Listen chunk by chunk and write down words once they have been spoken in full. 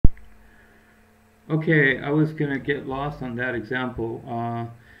Okay, I was gonna get lost on that example.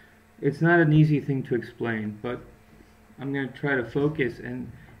 It's not an easy thing to explain, but I'm gonna try to focus and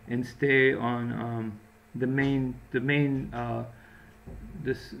stay on the main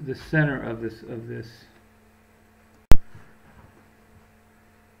the center of this.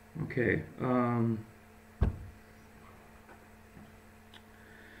 Okay.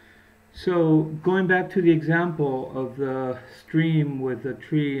 So going back to the example of the stream with the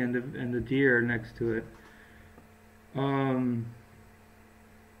tree and the deer next to it. Um,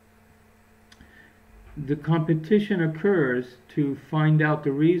 the competition occurs to find out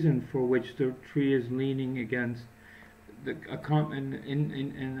the reason for which the tree is leaning against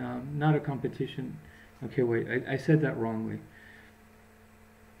not a competition. Okay, wait, I said that wrongly.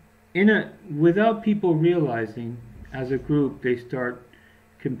 Without people realizing, as a group, they start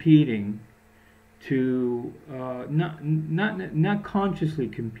competing to not consciously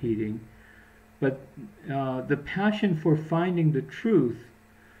competing, but the passion for finding the truth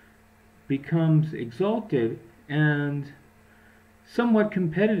becomes exalted and somewhat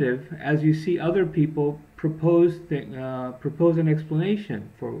competitive as you see other people propose an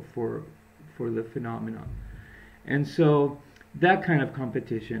explanation for the phenomenon. And so that kind of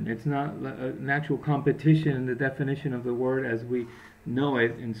competition, it's not an actual competition in the definition of the word as we know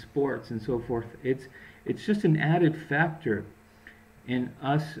it in sports and so forth. It's just an added factor in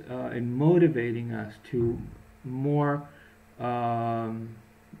us in motivating us to more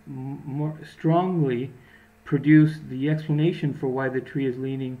more strongly produce the explanation for why the tree is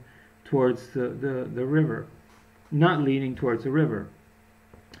leaning towards the river, not leaning towards the river.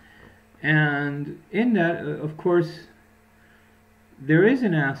 And in that, of course, there is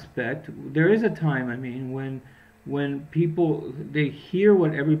an aspect, there is a time, I mean, when people, they hear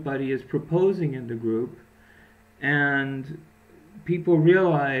what everybody is proposing in the group, and people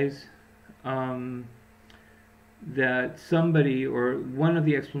realize that somebody or one of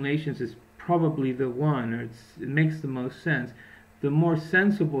the explanations is probably the one, or it makes the most sense. The more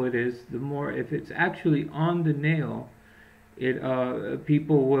sensible it is, the more, if it's actually on the nail,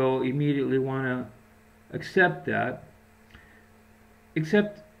 people will immediately want to accept that.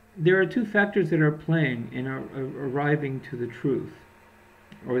 Except there are two factors that are playing in arriving to the truth,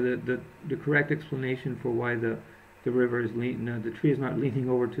 or the correct explanation for why the river is leaning, the tree is not leaning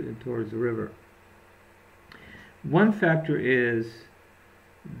over towards the river. One factor is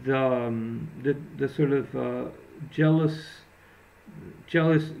the sort of jealous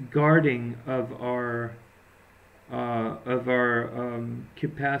guarding of our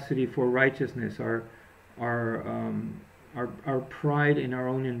capacity for righteousness, our pride in our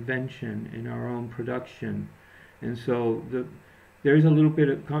own invention, in our own production, and so there's a little bit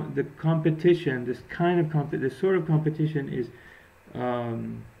of the competition. This sort of competition is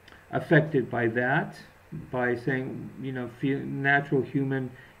affected by that, by saying, natural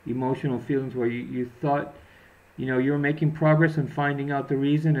human emotional feelings where you thought, you're making progress in finding out the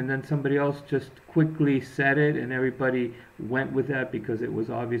reason, and then somebody else just quickly said it, and everybody went with that because it was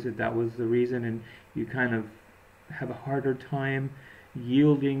obvious that that was the reason, and you kind of have a harder time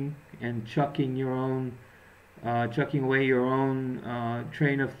yielding and chucking away your own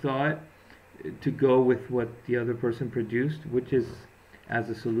train of thought to go with what the other person produced, which is as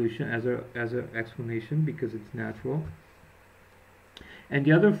a solution, as a explanation, because it's natural. And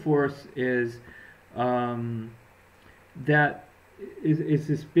the other force is that is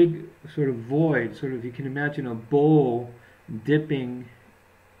this big sort of void, sort of, you can imagine a bowl dipping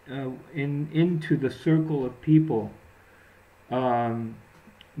into the circle of people,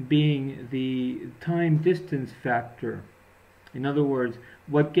 being the time distance factor. In other words,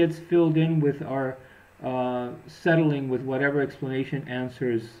 what gets filled in with our settling with whatever explanation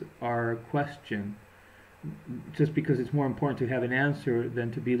answers our question, just because it's more important to have an answer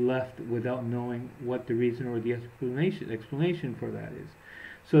than to be left without knowing what the reason or the explanation for that is.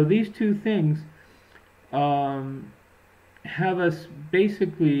 So these two things have us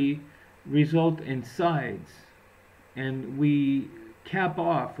basically result in sides, and we cap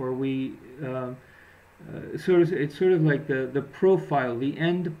off, or we it's sort of like the profile, the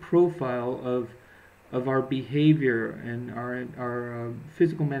end profile of our behavior and our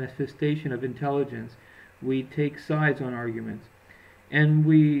physical manifestation of intelligence. We take sides on arguments, and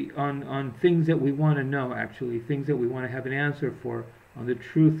we on things that we want to know, actually things that we want to have an answer for, on the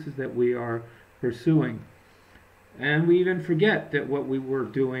truths that we are pursuing. And we even forget that what we were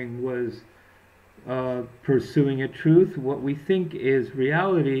doing was pursuing a truth. What we think is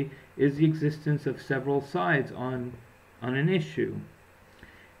reality is the existence of several sides on an issue.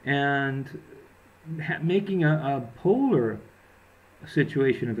 And making a polar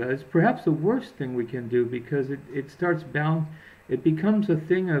situation of that. It's perhaps the worst thing we can do because it starts bound. It becomes a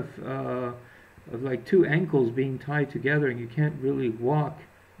thing of like two ankles being tied together, and you can't really walk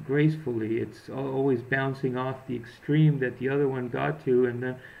gracefully. It's always bouncing off the extreme that the other one got to, and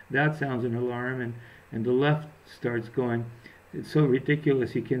then that sounds an alarm, and the left starts going. It's so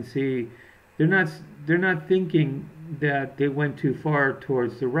ridiculous. You can see they're not they're not thinking that they went too far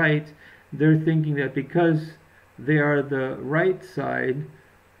towards the right. They're thinking that because they are the right side,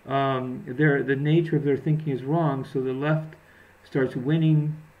 the nature of their thinking is wrong. So the left starts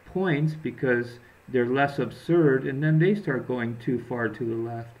winning points because they're less absurd, and then they start going too far to the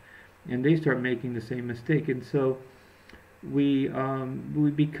left, and they start making the same mistake, and so we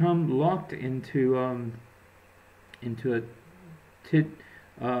become locked into a tit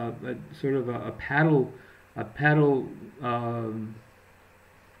a sort of a paddle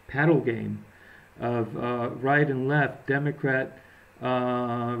paddle game of right and left, Democrat,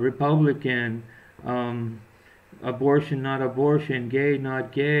 Republican, abortion not abortion, gay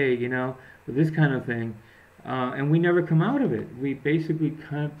not gay, this kind of thing. And we never come out of it. We basically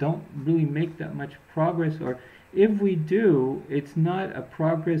kind of don't really make that much progress, or if we do, it's not a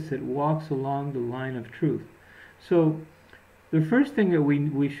progress that walks along the line of truth. So the first thing that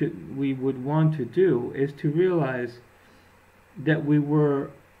we would want to do is to realize that we were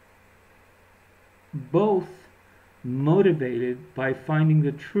both motivated by finding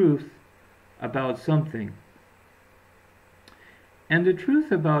the truth about something. And the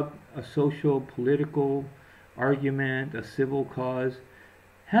truth about a social, political argument, a civil cause,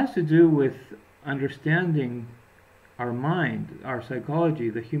 has to do with understanding our mind, our psychology,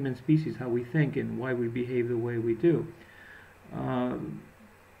 the human species, how we think and why we behave the way we do.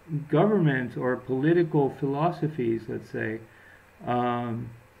 Government or political philosophies, let's say,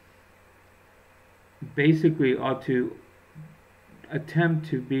 basically ought to attempt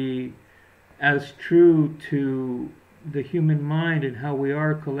to be as true to the human mind and how we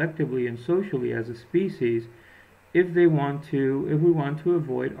are collectively and socially as a species if we want to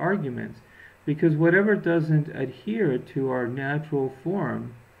avoid arguments, because whatever doesn't adhere to our natural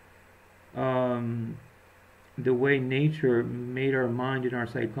form, the way nature made our mind and our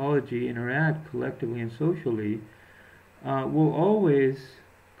psychology interact collectively and socially, will always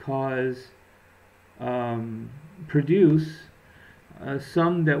produce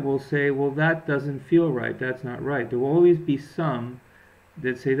some that will say, well, that doesn't feel right, that's not right. There will always be some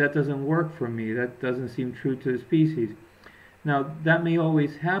that say, that doesn't work for me, that doesn't seem true to the species. Now, that may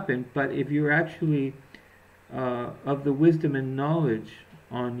always happen, but if you're actually of the wisdom and knowledge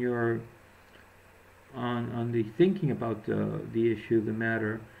on the thinking about the issue, the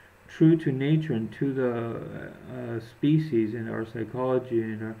matter, true to nature and to the species and our psychology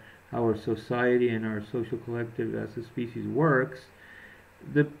and how our society and our social collective as a species works,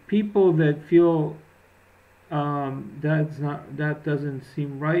 the people that feel that doesn't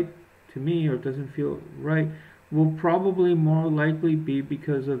seem right to me or doesn't feel right will probably more likely be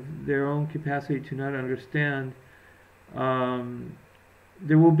because of their own capacity to not understand.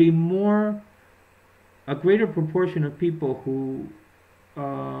 There will be a greater proportion of people who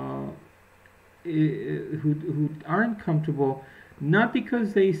aren't comfortable, not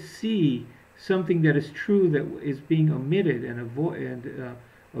because they see something that is true that is being omitted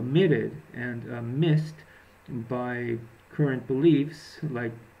and missed by current beliefs,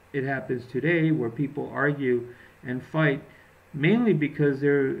 like it happens today, where people argue and fight mainly because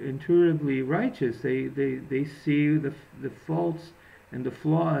they're intuitively righteous. They see the faults and the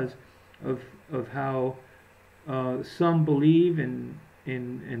flaws of how some believe in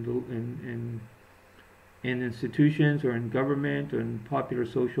institutions or in government or in popular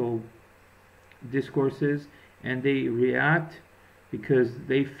social discourses, and they react because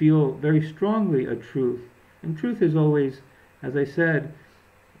they feel very strongly a truth. And truth is always, as I said,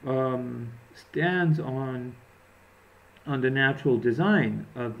 stands on the natural design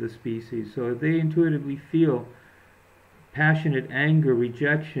of the species. So if they intuitively feel passionate anger,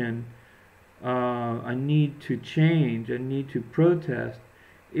 rejection, a need to change, a need to protest,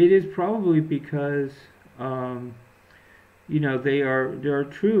 it is probably because they are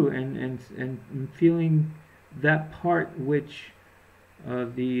true and feeling that part which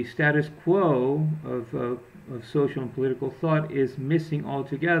the status quo of social and political thought is missing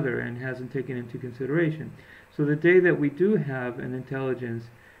altogether and hasn't taken into consideration. So the day that we do have an intelligence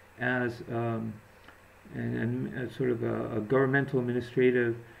as and sort of a governmental,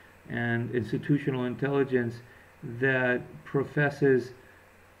 administrative, and institutional intelligence that professes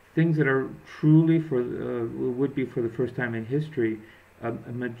things that are truly would be for the first time in history,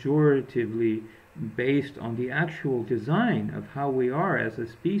 majoritively based on the actual design of how we are as a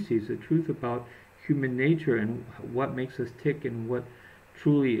species, the truth about human nature and what makes us tick and what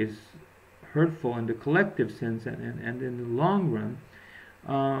truly is hurtful in the collective sense and in the long run,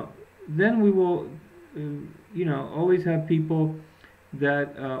 then we will, always have people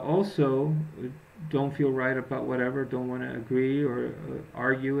that also don't feel right about whatever, don't want to agree or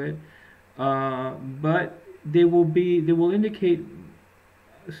argue it, but they will indicate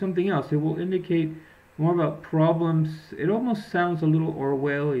something else. They will indicate more about problems. It almost sounds a little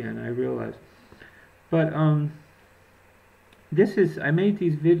Orwellian, I realize, but I made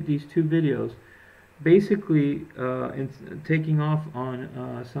these two videos basically taking off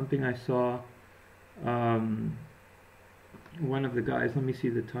on something I saw. One of the guys, let me see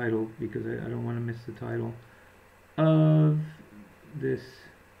the title because I don't want to miss the title of this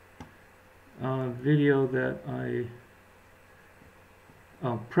video that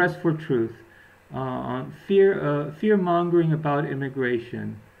Press for Truth, on fear mongering about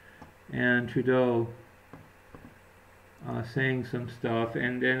immigration, and Trudeau saying some stuff,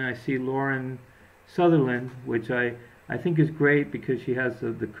 and then I see Lauren Sutherland, which I think is great because she has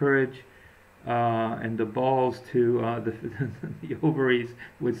the courage and the balls to the ovaries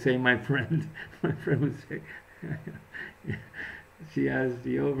would say, my friend would say she has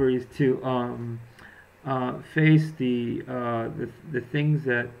the ovaries to face the things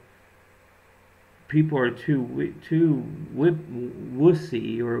that people are too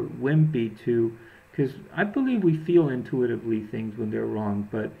wussy or wimpy to, because I believe we feel intuitively things when they're wrong,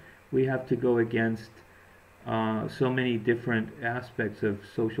 but we have to go against so many different aspects of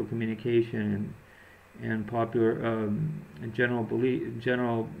social communication and popular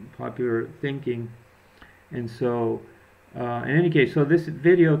general popular thinking. And so in any case, so this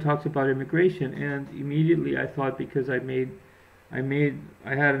video talks about immigration, and immediately I thought, because I had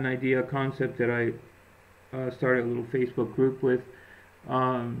an idea, a concept that I started a little Facebook group with,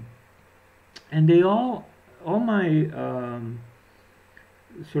 and they all my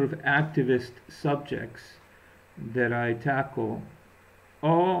sort of activist subjects that I tackle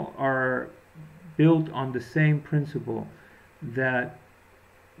all are built on the same principle, that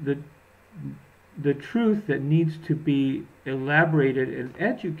the truth that needs to be elaborated and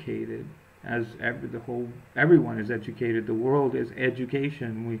educated, as everyone is educated, the world is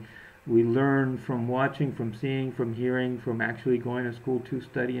education. We learn from watching, from seeing, from hearing, from actually going to school to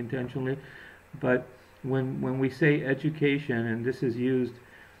study intentionally. But when we say education, and this is used,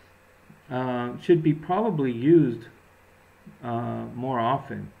 should be probably used more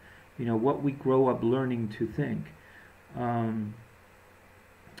often, what we grow up learning to think.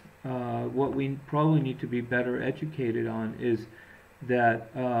 What we probably need to be better educated on is that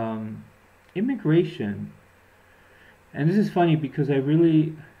immigration, and this is funny because I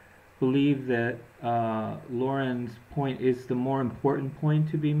really believe that Lauren's point is the more important point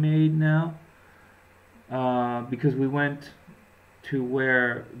to be made now, because we went to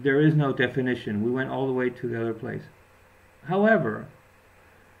where there is no definition. We went all the way to the other place. However,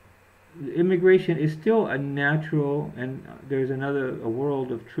 immigration is still a natural, and there's a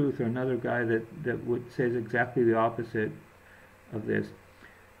world of truth, or another guy that says exactly the opposite of this.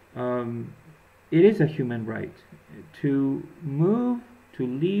 It is a human right to move, to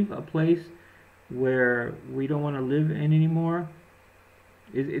leave a place where we don't want to live in anymore.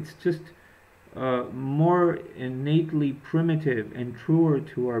 It's just more innately primitive and truer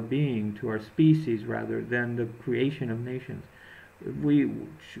to our being, to our species, rather than the creation of nations.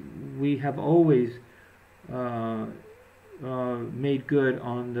 We have always made good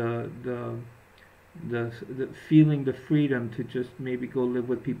on the feeling the freedom to just maybe go live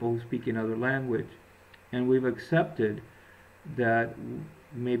with people who speak another language, and we've accepted that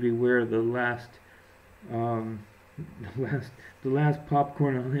maybe we're the last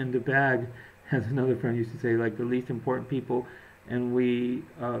popcorn in the bag, as another friend used to say, like the least important people, and we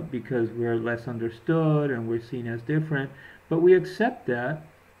because we're less understood and we're seen as different. But we accept that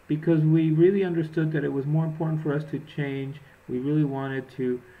because we really understood that it was more important for us to change. We really wanted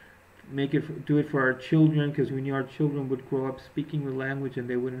to do it for our children, because we knew our children would grow up speaking the language and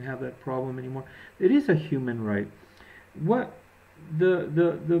they wouldn't have that problem anymore. It is a human right. What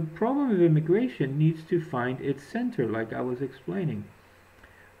the problem of immigration needs to find its center, like I was explaining.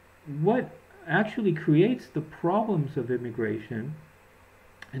 What actually creates the problems of immigration,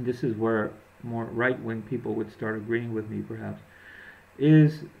 and this is where more right-wing people would start agreeing with me perhaps,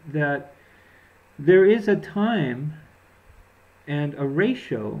 is that there is a time and a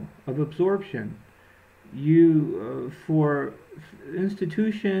ratio of absorption. For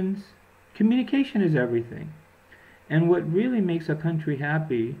institutions, communication is everything. And what really makes a country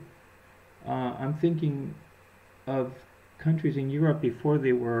happy I'm thinking of countries in Europe before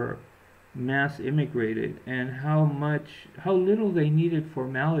they were mass immigrated, and how little they needed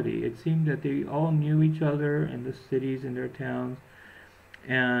formality. It seemed that they all knew each other in the cities, in their towns,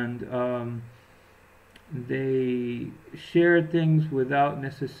 and they shared things without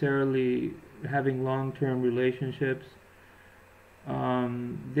necessarily having long-term relationships.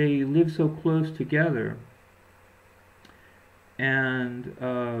 They lived so close together, and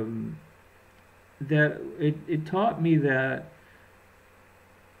that it taught me that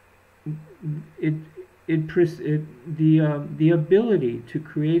it the ability to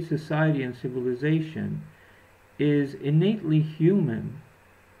create society and civilization is innately human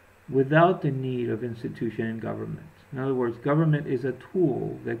without the need of institution and government. In other words, government is a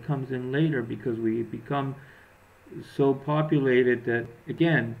tool that comes in later because we become so populated that,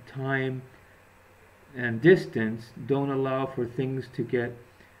 again, time and distance don't allow for things to get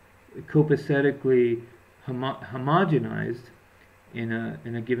copacetically homogenized in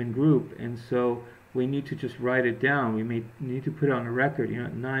a given group, and so we need to just write it down. We may need to put it on a record.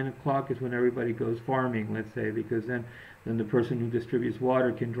 At 9 o'clock is when everybody goes farming, let's say, because then the person who distributes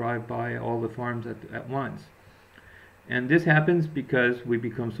water can drive by all the farms at once. And this happens because we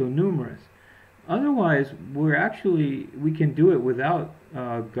become so numerous. Otherwise, we can do it without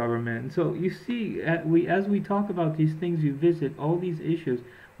government. And so you see, as we talk about these things, you visit all these issues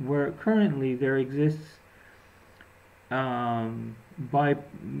where currently there exists by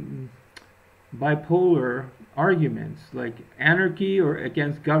bipolar arguments like anarchy or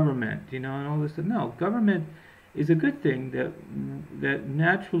against government, and all this stuff. No, government is a good thing that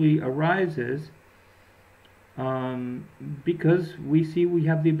naturally arises because we see we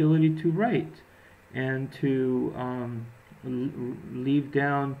have the ability to write and to write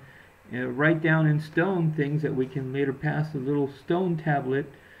down in stone things that we can later pass a little stone tablet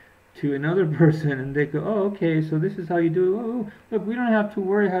to another person, and they go, oh, okay, so this is how you do it. Oh, look, we don't have to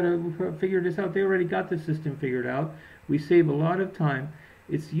worry how to figure this out. They already got the system figured out. We save a lot of time.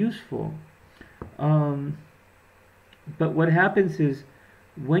 It's useful. But what happens is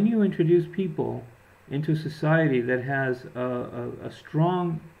when you introduce people into society that has a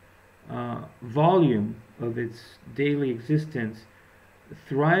strong volume of its daily existence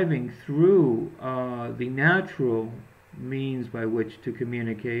thriving through the natural means by which to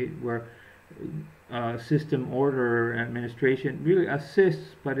communicate, where system order and administration really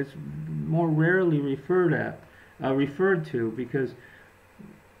assists, but it's more rarely referred to, because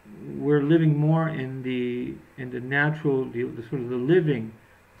we're living more in the natural, the sort of the living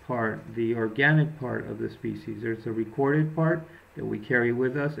part, the organic part of the species. There's a recorded part that we carry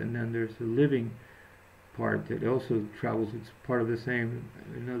with us, and then there's the living part that also travels. It's part of the same.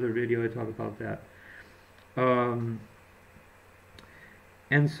 In another video I talk about that.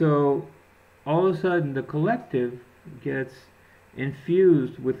 And so all of a sudden the collective gets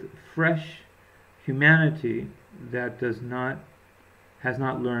infused with fresh humanity that has not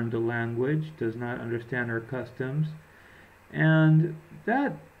learned the language, does not understand our customs, and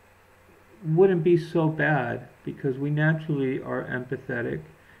that wouldn't be so bad because we naturally are empathetic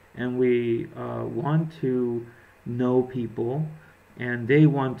and we want to know people, and they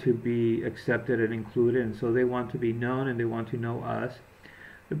want to be accepted and included, and so they want to be known and they want to know us.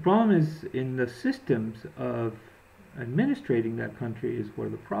 The problem is in the systems of administrating that country is where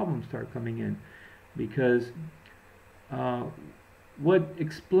the problems start coming in, because what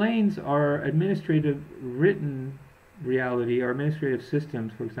explains our administrative written reality, our administrative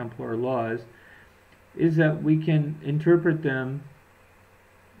systems, for example, our laws, is that we can interpret them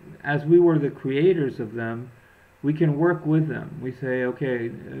as we were the creators of them. We can work with them. We say, okay,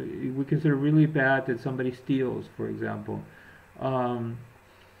 we consider really bad that somebody steals, for example.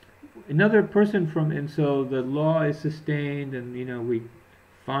 Another person and so the law is sustained, and we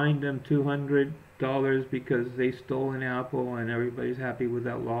fine them $200 because they stole an apple, and everybody's happy with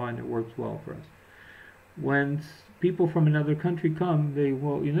that law and it works well for us. When people from another country come,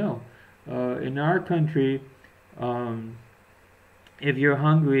 in our country, if you're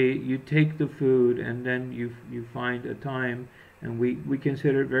hungry, you take the food and then you find a time, and we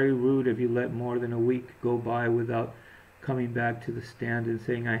consider it very rude if you let more than a week go by without coming back to the stand and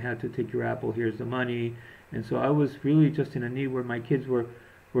saying, I had to take your apple, here's the money. And so I was really just in a need where my kids were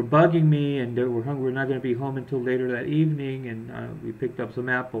bugging me, and they were hungry, we're not going to be home until later that evening, and we picked up some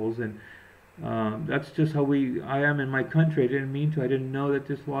apples, and that's just how I am in my country. I didn't mean to. I didn't know that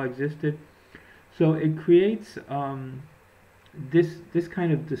this law existed. So it creates this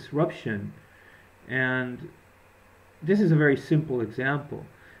kind of disruption, and this is a very simple example.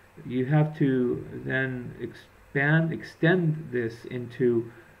 You have to then extend this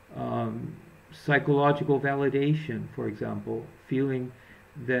into um, psychological validation, for example, feeling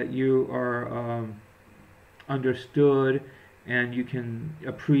that you are understood and you can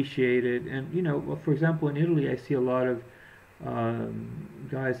appreciate it. And well, for example, in Italy, I see a lot of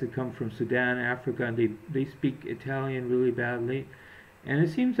guys that come from Sudan, Africa, and they speak Italian really badly. And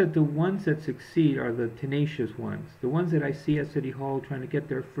it seems that the ones that succeed are the tenacious ones. The ones that I see at City Hall trying to get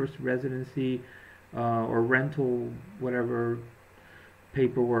their first residency or rental, whatever,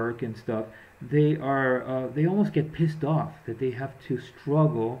 paperwork and stuff, they almost get pissed off that they have to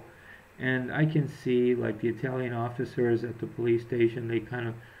struggle. And I can see, like, the Italian officers at the police station, they kind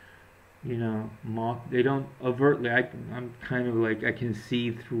of mock. They don't overtly. I'm kind of like, I can see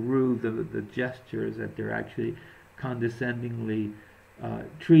through the gestures that they're actually condescendingly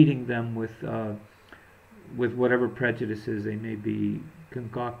treating them with whatever prejudices they may be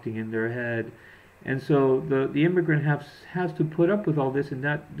concocting in their head. And so the immigrant has to put up with all this, and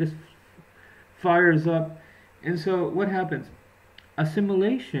that this fires up. And so what happens?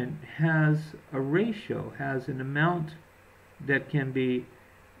 Assimilation has a ratio, has an amount that can be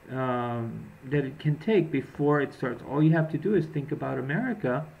that it can take before it starts. All you have to do is think about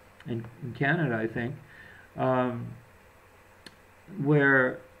America and Canada, I think,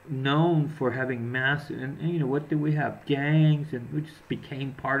 where known for having mass and what did we have, gangs, and which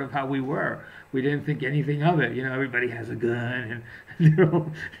became part of how we were. We didn't think anything of it. Everybody has a gun and they're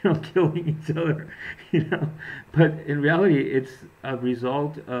all killing each other. But in reality it's a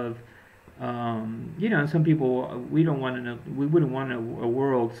result of and some people, we don't want to know, we wouldn't want a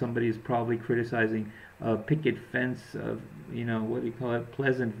world, somebody's probably criticizing a picket fence of what do you call it,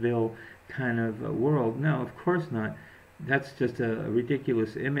 Pleasantville kind of a world. No, of course not. That's just a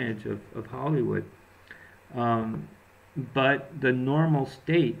ridiculous image of Hollywood. But the normal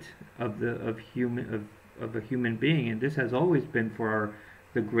state of a human being, and this has always been for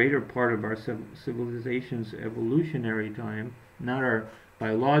the greater part of our civilization's evolutionary time, not our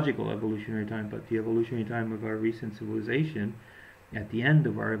biological evolutionary time, but the evolutionary time of our recent civilization, at the end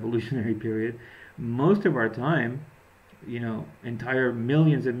of our evolutionary period, most of our time, entire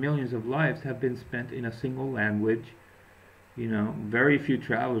millions and millions of lives have been spent in a single language. Very few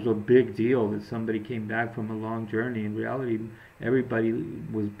travelers. A big deal that somebody came back from a long journey. In reality, everybody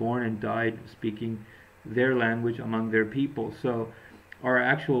was born and died speaking their language among their people. So our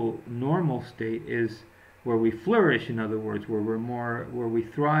actual normal state is where we flourish, in other words, where we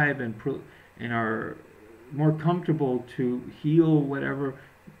thrive and are more comfortable to heal whatever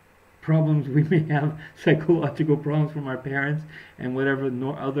problems we may have, psychological problems from our parents, and whatever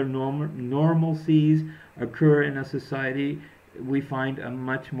other normalcies occur in a society. We find a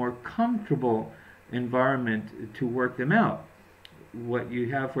much more comfortable environment to work them out. What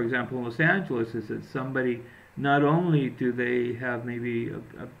you have, for example, in Los Angeles is that somebody, not only do they have maybe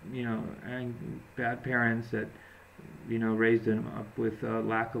bad parents that raised them up with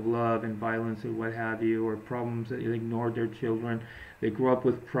lack of love and violence or what have you, or problems that they ignored their children. They grow up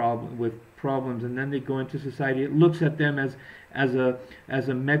with problems, and then they go into society. It looks at them as a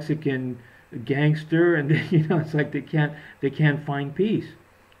Mexican gangster, and it's like they can't find peace.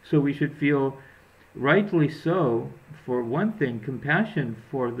 So we should feel, rightly so, for one thing, compassion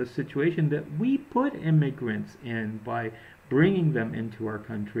for the situation that we put immigrants in by bringing them into our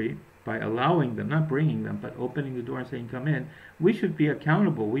country, by allowing them, not bringing them, but opening the door and saying, come in. We should be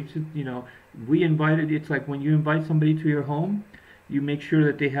accountable. We should, we invited, it's like when you invite somebody to your home, you make sure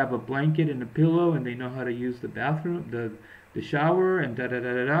that they have a blanket and a pillow and they know how to use the bathroom, the shower, and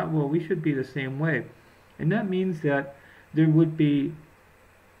da-da-da-da-da. Well, we should be the same way. And that means that there would be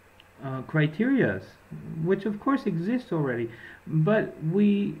criterias, which of course exist already, but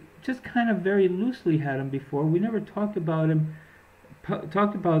we just kind of very loosely had them before. We never talked about them,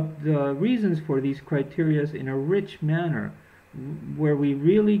 talked about the reasons for these criterias in a rich manner, where we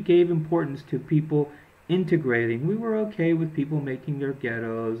really gave importance to people integrating. We were okay with people making their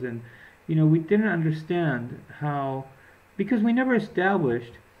ghettos, and we didn't understand how, because we never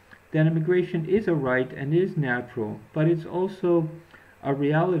established that immigration is a right and is natural, but it's also a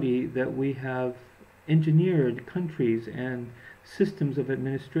reality that we have engineered countries and systems of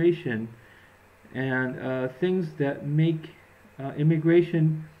administration and things that make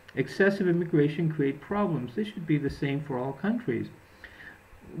immigration, excessive immigration, create problems. This should be the same for all countries.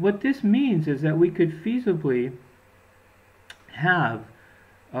 What this means is that we could feasibly have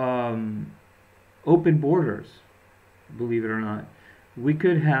open borders, believe it or not. We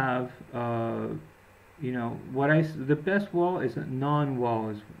could have the best wall is a non-wall,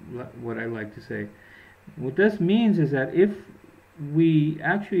 is what I like to say. What this means is that if we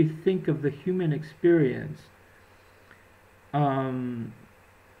actually think of the human experience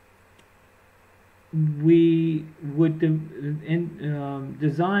we would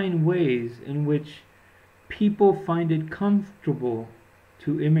design ways in which people find it comfortable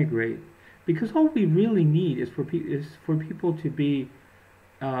to immigrate, because all we really need is for people to be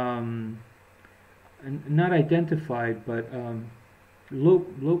um, not identified, but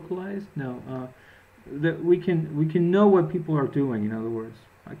localized. No, that we can know what people are doing. In other words,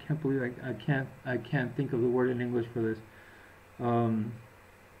 I can't believe I can't think of the word in English for this. Um,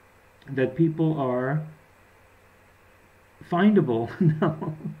 that people are findable.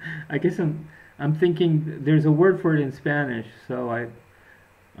 No, I guess I'm thinking there's a word for it in Spanish, so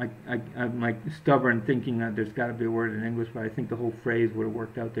I'm like stubborn thinking that there's got to be a word in English, but I think the whole phrase would have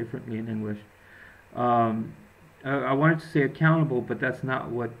worked out differently in English. Um, I wanted to say accountable, but that's not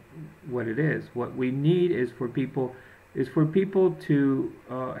what it is. What we need is for people to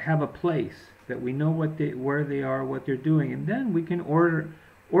have a place that we know where they are, what they're doing, and then we can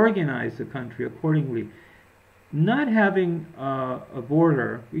organize the country accordingly. Not having a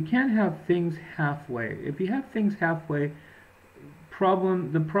border, you can't have things halfway. If you have things halfway,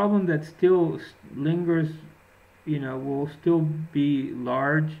 the problem that still lingers, will still be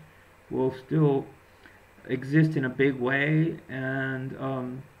large, will still exist in a big way, and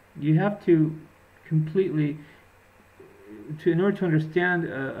you have to completely, in order to understand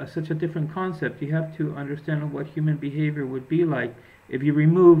such a different concept, you have to understand what human behavior would be like if you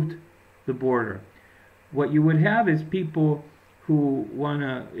removed the border. What you would have is people who want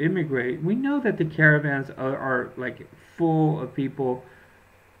to immigrate. We know that the caravans are like full of people,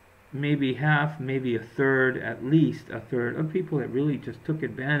 maybe half, maybe a third, at least a third of people that really just took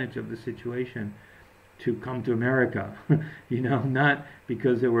advantage of the situation to come to America. Not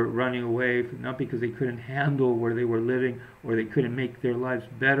because they were running away, not because they couldn't handle where they were living, or they couldn't make their lives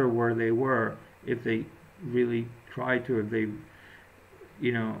better where they were if they really tried to, if they,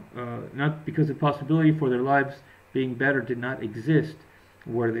 not because the possibility for their lives being better did not exist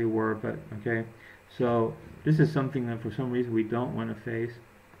where they were, but okay. So this is something that for some reason we don't want to face.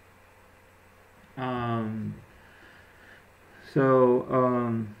 Um, so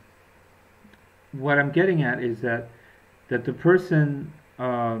what I'm getting at is that the person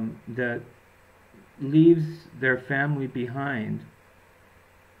that leaves their family behind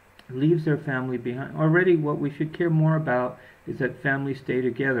already. What we should care more about is that families stay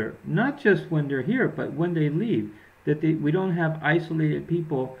together, not just when they're here, but when they leave. That we don't have isolated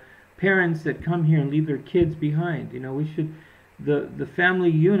people, parents that come here and leave their kids behind. We should, the family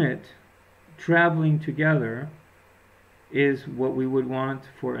unit traveling together is what we would want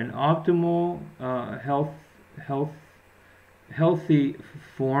for an optimal health healthy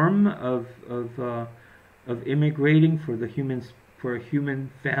form of immigrating for a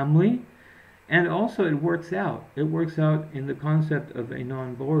human family. And also it works out in the concept of a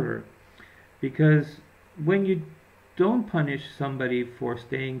non-border, because when you don't punish somebody for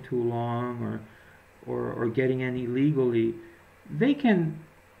staying too long or getting in illegally, they can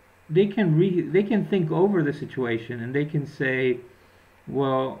think over the situation, and they can say,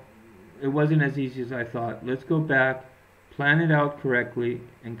 well, it wasn't as easy as I thought. Let's go back, plan it out correctly,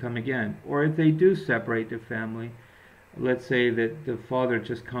 and come again. Or if they do separate their family, let's say that the father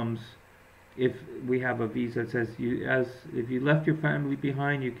just comes, if we have a visa that says if you left your family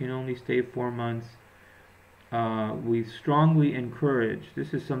behind, you can only stay 4 months. We strongly encourage.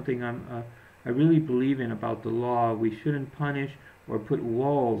 This is something I really believe in about the law. We shouldn't punish or put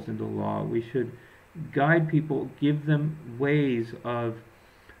walls in the law. We should guide people, give them ways of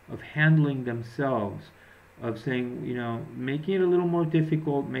handling themselves, of saying, making it a little more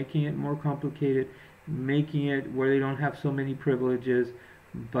difficult, making it more complicated, making it where they don't have so many privileges,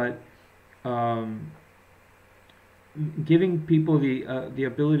 but giving people the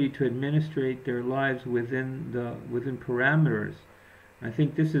ability to administrate their lives within parameters. I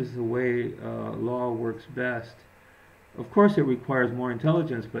think this is the way law works best. Of course, it requires more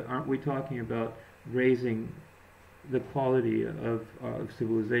intelligence, but aren't we talking about raising the quality of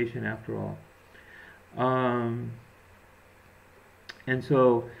civilization after all? And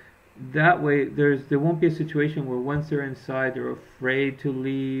so that way, there won't be a situation where once they're inside, they're afraid to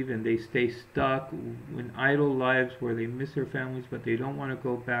leave and they stay stuck in idle lives where they miss their families, but they don't want to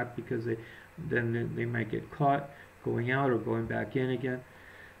go back because then they might get caught going out or going back in again.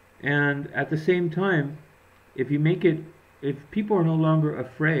 And at the same time, if people are no longer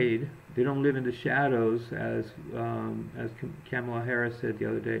afraid, they don't live in the shadows, as Kamala Harris said the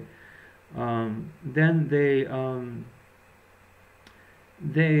other day. Then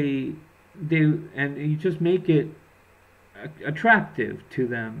and you just make it attractive to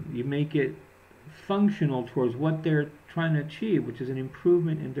them. You make it functional towards what they're trying to achieve, which is an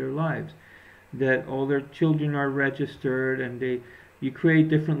improvement in their lives. that all their children are registered, and you create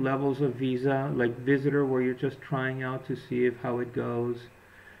different levels of visa, like visitor, where you're just trying out to see if how it goes,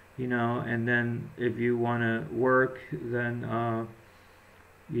 and then if you want to work, then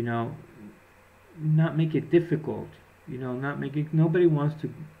you know not make it difficult, not make it. Nobody wants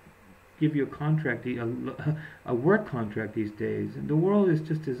to give you a contract, a work contract these days, and the world is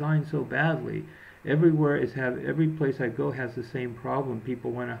just designed so badly. Every place I go has the same problem.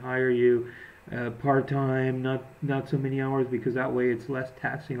 People want to hire you part time, not so many hours, because that way it's less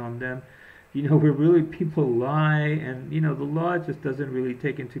taxing on them. Where really people lie, and the law just doesn't really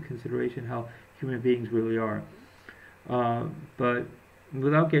take into consideration how human beings really are. But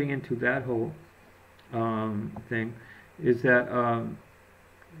without getting into that whole thing, is that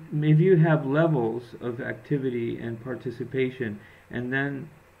if you have levels of activity and participation, and then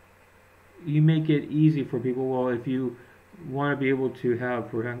you make it easy for people. Well, if you want to be able to have,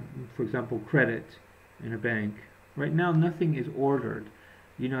 for example, credit in a bank, right now nothing is ordered.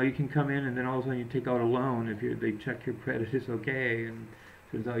 You can come in and then all of a sudden you take out a loan if they check your credit is okay, and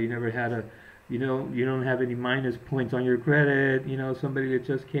turns out you never had you don't have any minus points on your credit. Somebody that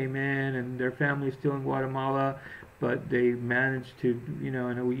just came in and their family's still in Guatemala, but they managed to, in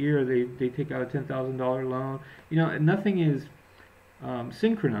a year they take out a $10,000 loan. Nothing is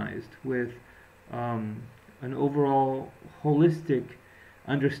synchronized with an overall holistic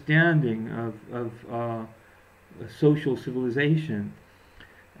understanding of social civilization.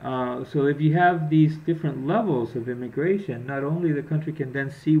 So if you have these different levels of immigration, not only the country can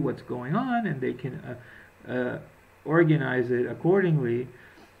then see what's going on and they can organize it accordingly,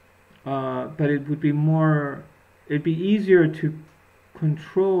 but it'd be easier to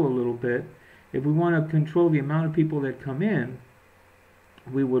control a little bit. If we want to control the amount of people that come in,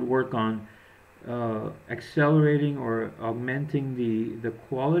 we would work on accelerating or augmenting the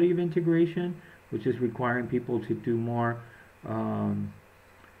quality of integration, which is requiring people to do more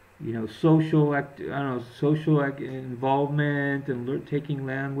social involvement, and taking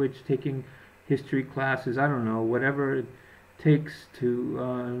language, taking history classes, whatever it takes to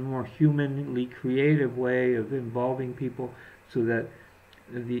a more humanly creative way of involving people, so that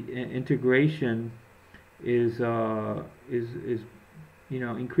the integration is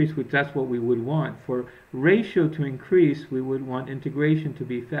increased. Which that's what we would want. For ratio to increase, we would want integration to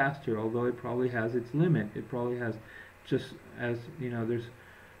be faster, although it probably has its limit. It probably has, just as there's,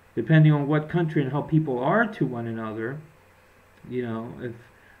 depending on what country and how people are to one another, if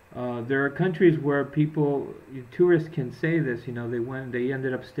there are countries where tourists can say this, they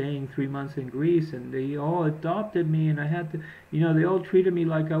ended up staying 3 months in Greece, and they all adopted me, and I had to, they all treated me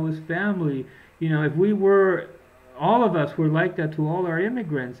like I was family. If all of us were like that to all our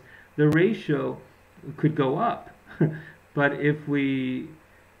immigrants, the ratio could go up. But if we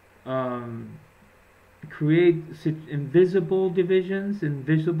create invisible divisions,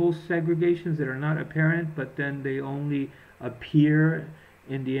 invisible segregations that are not apparent, but then they only appear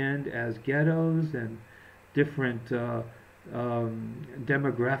in the end as ghettos and different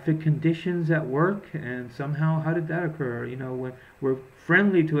demographic conditions at work, and somehow, how did that occur? When we're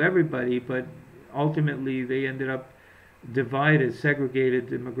friendly to everybody, but ultimately they ended up divided, segregated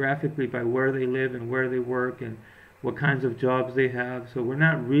demographically by where they live and where they work and what kinds of jobs they have. So we're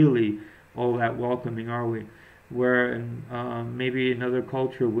not really all that welcoming, are we? Where maybe another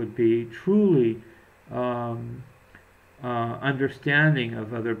culture would be truly understanding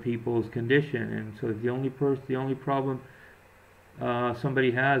of other people's condition. And so if the only problem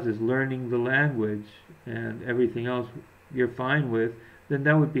somebody has is learning the language, and everything else you're fine with, then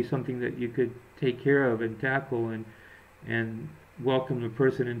that would be something that you could take care of and tackle, and welcome the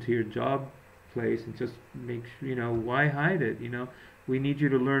person into your job place, and just make sure, why hide it? We need you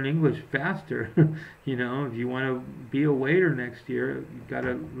to learn English faster. If you want to be a waiter next year, you've got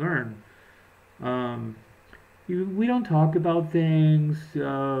to learn. We don't talk about things.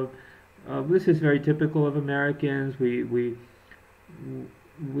 This is very typical of Americans. We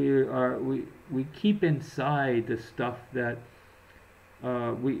keep inside the stuff that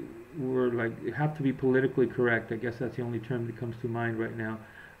we're like, have to be politically correct. I guess that's the only term that comes to mind right now,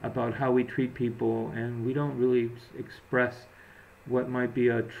 about how we treat people, and we don't really express what might be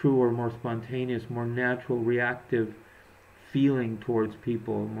a true or more spontaneous, more natural, reactive feeling towards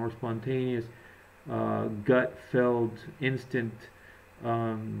people, more spontaneous, gut-filled, instant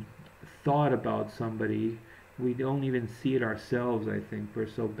thought about somebody. We don't even see it ourselves, I think. We're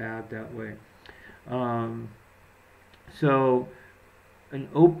so bad that way. So an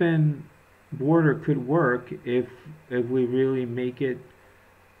open border could work if we really make it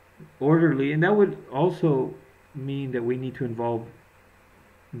orderly, and that would also mean that we need to involve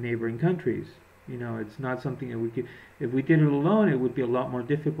neighboring countries. It's not something that we could. If we did it alone, it would be a lot more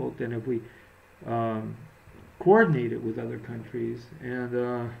difficult than if we um, coordinate it with other countries.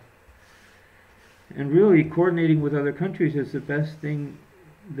 And really, coordinating with other countries is the best thing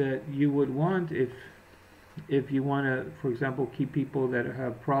that you would want if you want to, for example, keep people that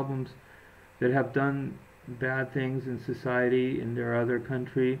have problems, that have done bad things in society in their other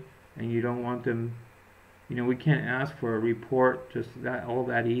country, and you don't want them. We can't ask for a report just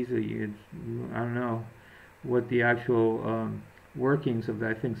that easily. I don't know what the actual workings of that.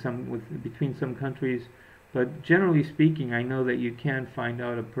 I think between some countries, but generally speaking, I know that you can find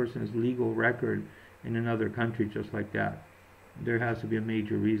out a person's legal record in another country just like that. There has to be a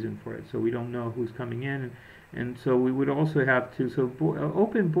major reason for it. So we don't know who's coming in, and so we would also have to. So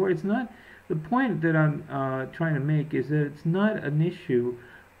open board. It's not the point that I'm trying to make is that it's not an issue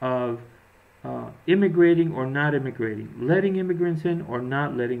of immigrating or not immigrating, letting immigrants in or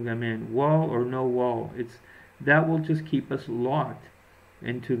not letting them in, wall or no wall. That will just keep us locked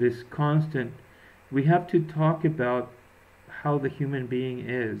into this constant. We have to talk about how the human being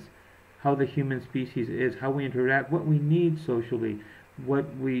is, how the human species is, how we interact, what we need socially, what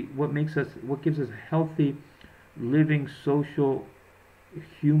gives us a healthy, living, social,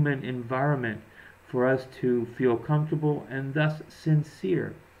 human environment for us to feel comfortable and thus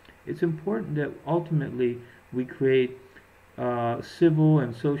sincere. It's important that ultimately we create civil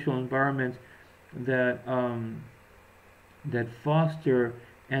and social environments that foster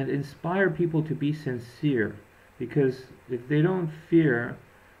and inspire people to be sincere. Because if they don't fear,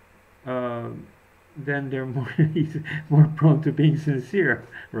 then they're more prone to being sincere,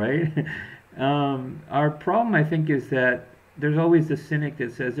 right? Our problem, I think, is that there's always the cynic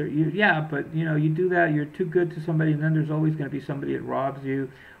that says, "Yeah, but you do that, you're too good to somebody, and then there's always going to be somebody that robs you,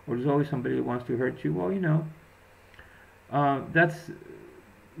 or there's always somebody that wants to hurt you." Well, that's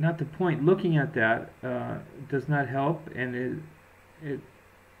not the point. Looking at that does not help, and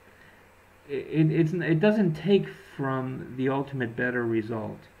it doesn't take from the ultimate better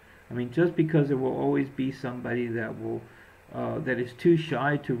result. I mean, just because there will always be somebody that is too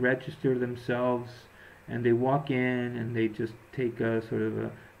shy to register themselves, and they walk in and they just take a sort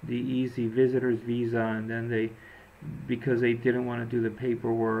of the easy visitor's visa, and then because they didn't want to do the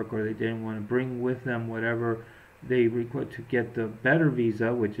paperwork or they didn't want to bring with them whatever they require to get the better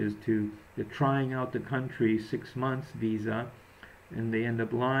visa, which is the trying out the country 6 months visa, and they end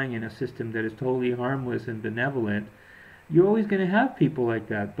up lying in a system that is totally harmless and benevolent. You're always going to have people like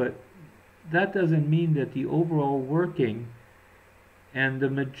that, but that doesn't mean that the overall working and the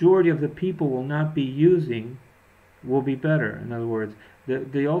majority of the people will not be using will be better. In other words,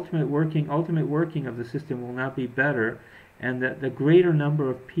 the ultimate working of the system will not be better, and that the greater number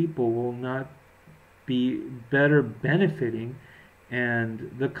of people will not be better benefiting,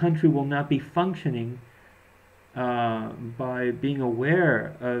 and the country will not be functioning by being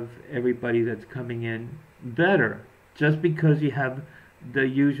aware of everybody that's coming in better, just because you have the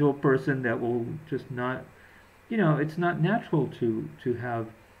usual person that will just not, it's not natural to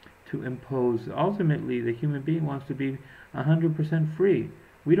impose. Ultimately, the human being wants to be 100% free.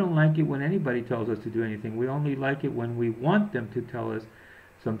 We don't like it when anybody tells us to do anything. We only like it when we want them to tell us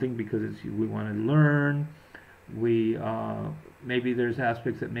something because we want to learn. Maybe there's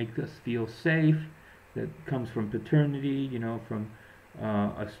aspects that make us feel safe, that comes from paternity, from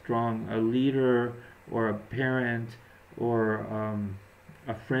a leader or a parent or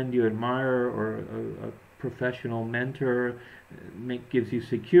a friend you admire or a professional mentor. Gives you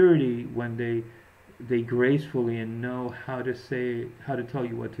security when they gracefully and know how to tell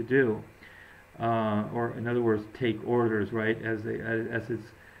you what to do, or in other words, take orders, right? As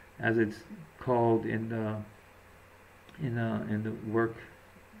it's called in the work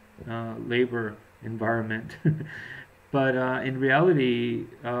labor environment. But in reality,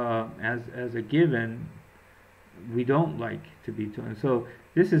 as a given, we don't like to be told. So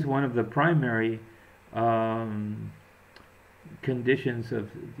this is one of the primary conditions of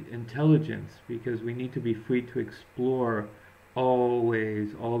intelligence, because we need to be free to explore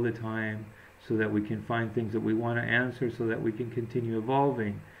always, all the time, so that we can find things that we want to answer, so that we can continue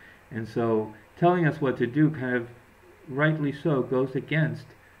evolving. And so telling us what to do, kind of rightly so, goes against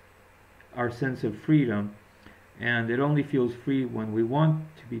our sense of freedom, and it only feels free when we want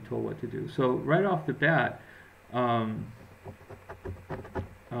to be told what to do. So right off the bat,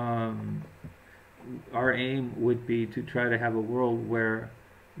 our aim would be to try to have a world where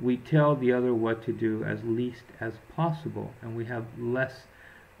we tell the other what to do as least as possible, and we have less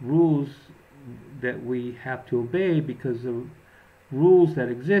rules that we have to obey, because rules that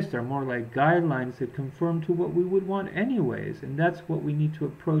exist are more like guidelines that conform to what we would want anyways, and that's what we need to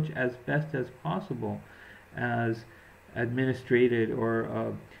approach as best as possible as administrated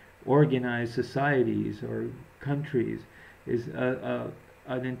or organized societies or countries, is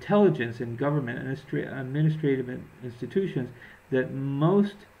an intelligence in government and administrative institutions that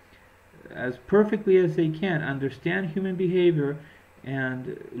most, as perfectly as they can, understand human behavior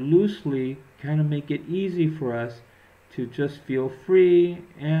and loosely kind of make it easy for us to just feel free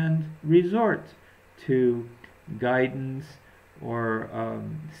and resort to guidance or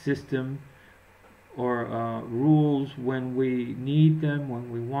system or rules when we need them,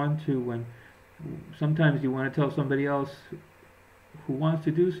 when we want to, when sometimes you want to tell somebody else who wants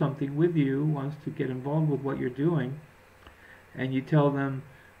to do something with you, wants to get involved with what you're doing, and you tell them,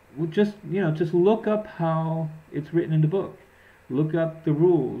 well, just look up how it's written in the book. Look up the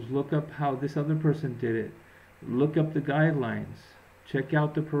rules. Look up how this other person did it. Look up the guidelines. Check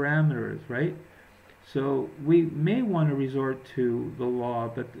out the parameters, right? So we may want to resort to the law,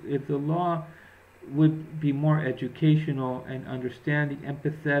 but if the law would be more educational and understanding,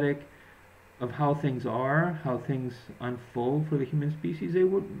 empathetic of how things are, how things unfold for the human species, they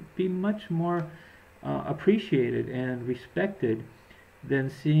would be much more appreciated and respected than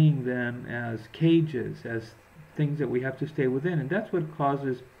seeing them as cages, as things that we have to stay within. And that's what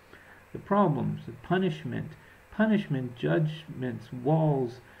causes the problems, the punishment, judgments,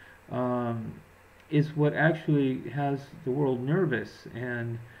 walls, is what actually has the world nervous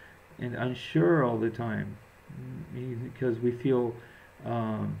and unsure all the time, because we feel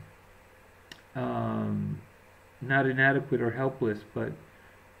not inadequate or helpless, but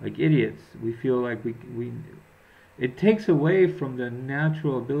like idiots. We feel like we it takes away from the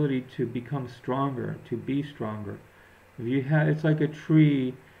natural ability to become stronger, to be stronger. If you have, it's like a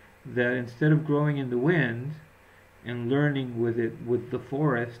tree that instead of growing in the wind and learning with the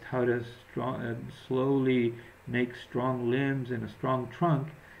forest how to slowly make strong limbs and a strong trunk,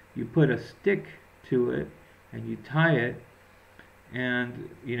 you put a stick to it and you tie it. And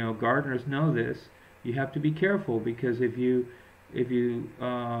gardeners know this. You have to be careful, because if you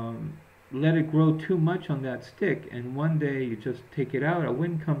let it grow too much on that stick, and one day you just take it out, a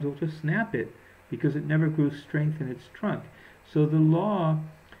wind comes, it'll just snap it, because it never grew strength in its trunk. So the law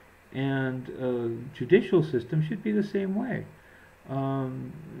and judicial system should be the same way.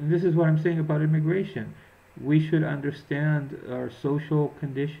 And this is what I'm saying about immigration. We should understand our social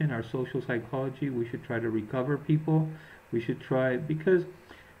condition, our social psychology. We should try to recover people. We should try, because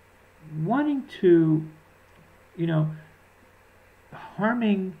wanting to,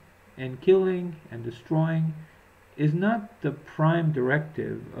 harming and killing and destroying is not the prime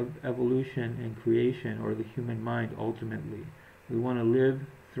directive of evolution and creation or the human mind ultimately. We want to live,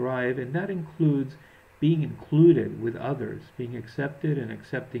 thrive, and that includes being included with others, being accepted and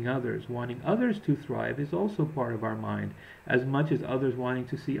accepting others. Wanting others to thrive is also part of our mind, as much as others wanting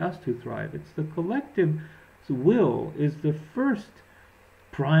to see us to thrive. It's the collective's will is the first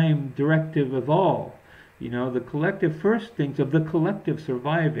prime directive of all. The collective first thinks of the collective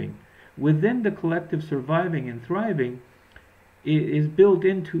surviving. Within the collective surviving and thriving, it is built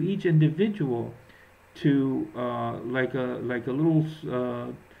into each individual to like a little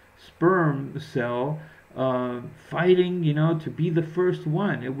sperm cell fighting, to be the first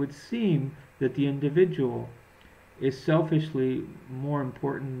one. It would seem that the individual is selfishly more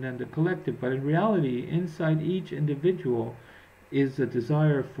important than the collective, but in reality, inside each individual is a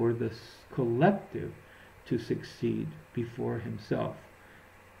desire for the collective to succeed before himself.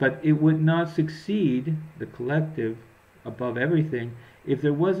 But it would not succeed, the collective, above everything, if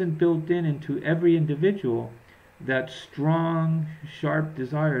there wasn't built into every individual that strong, sharp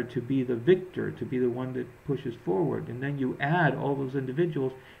desire to be the victor, to be the one that pushes forward. And then you add all those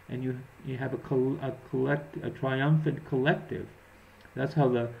individuals, and you have a triumphant collective. That's how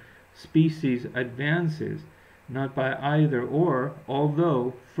the species advances, not by either or,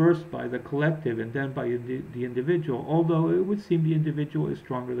 although first by the collective and then by the individual, although it would seem the individual is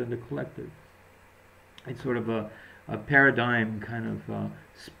stronger than the collective. It's sort of a paradigm kind of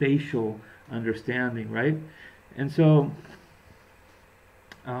spatial understanding, right? And so,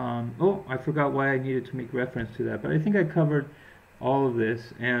 I forgot why I needed to make reference to that, but I think I covered all of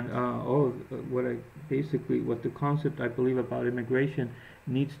this and all of what the concept I believe about immigration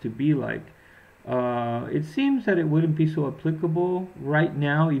needs to be like. It seems that it wouldn't be so applicable right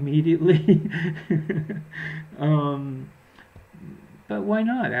now, immediately. But why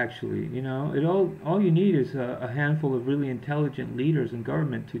not, actually? All you need is a handful of really intelligent leaders in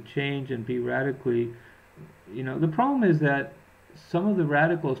government to change and be radically. The problem is that some of the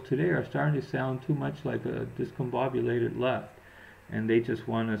radicals today are starting to sound too much like a discombobulated left. and they just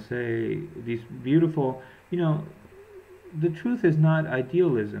want to say these beautiful, you know, the truth is not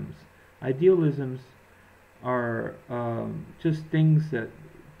idealisms. Idealisms are just things that,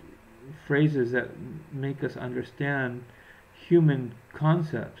 phrases that make us understand human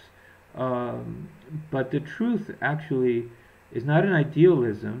concepts. But the truth actually is not an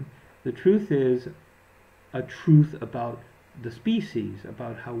idealism. The truth is a truth about the species,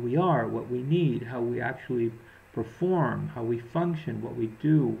 about how we are, what we need, how we actually perform, how we function, what we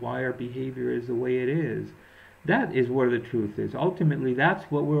do, why our behavior is the way it is. That is where the truth is. Ultimately, that's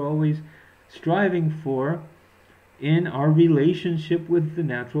what we're always striving for in our relationship with the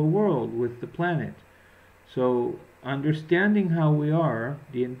natural world, with the planet. So, understanding how we are,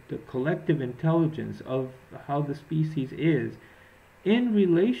 the collective intelligence of how the species is, in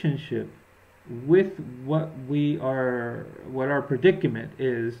relationship with what we are, what our predicament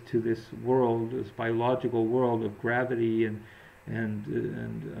is to this world, this biological world of gravity and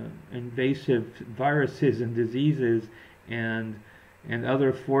invasive viruses and diseases and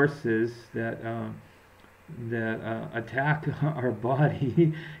other forces that attack our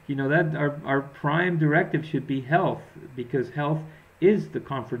body. You know, that our prime directive should be health, because health is the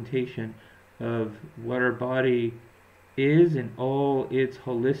confrontation of what our body is in all its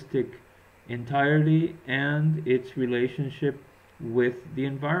holistic entirety and its relationship with the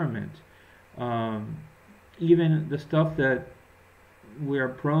environment. Even the stuff that we are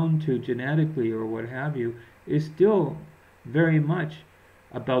prone to genetically or what have you is still very much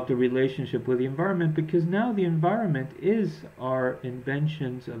about the relationship with the environment, because now the environment is our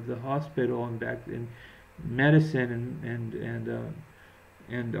inventions of the hospital and back in medicine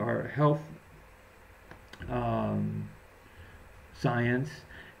and our health science.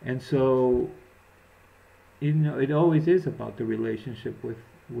 And so, you know, it always is about the relationship with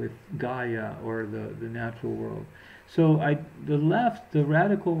Gaia or the natural world. So the left, the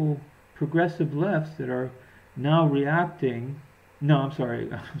radical progressive lefts that are now reacting, no, I'm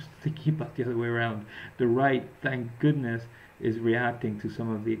sorry, I was thinking about the other way around. The right, thank goodness, is reacting to some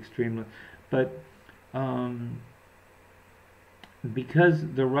of the extreme left. But because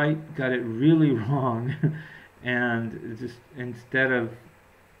the right got it really wrong, and just instead of,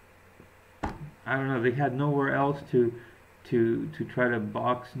 I don't know, they had nowhere else to try to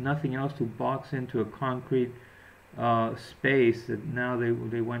box, nothing else to box into a concrete space, that now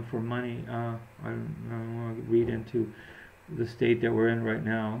they went for money. I don't want to read into the state that we're in right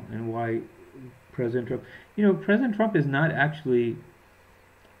now and why President Trump, you know, President Trump is not actually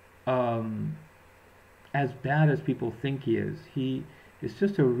as bad as people think he is. He is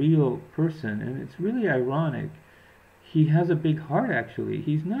just a real person, and it's really ironic. He has a big heart, actually.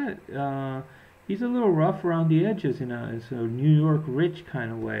 He's not. He's a little rough around the edges in a New York rich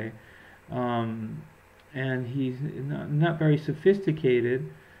kind of way, and he's not very sophisticated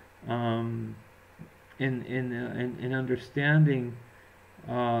in understanding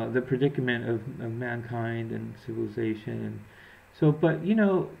the predicament of mankind and civilization. And so, but you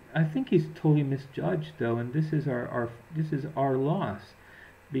know, I think he's totally misjudged, though, and this is our loss,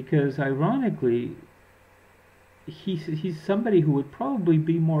 because ironically, he's somebody who would probably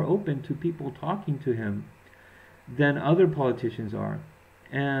be more open to people talking to him than other politicians are,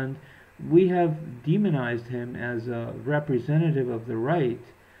 and we have demonized him as a representative of the right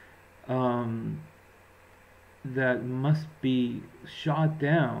that must be shot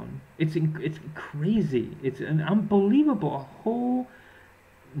down. It's crazy. It's an unbelievable. A whole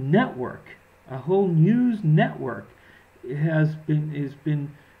network, a whole news network, has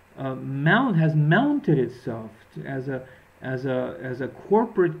mounted itself as a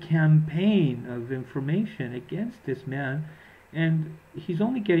corporate campaign of information against this man, and he's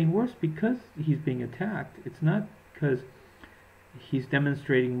only getting worse because he's being attacked. It's not because he's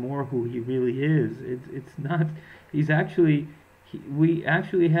demonstrating more who he really is. It's not. He's actually. We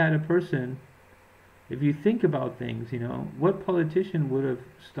actually had a person. If you think about things, you know, what politician would have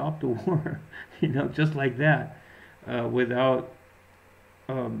stopped a war, you know, just like that, without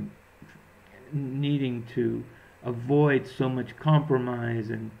needing to avoid so much compromise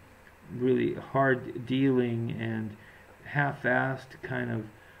and really hard dealing and half-assed kind of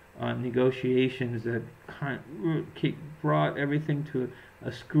negotiations that brought everything to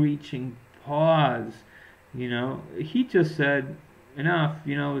a screeching pause. You know, he just said, enough,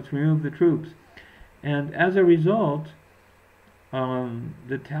 you know, let's remove the troops. And as a result,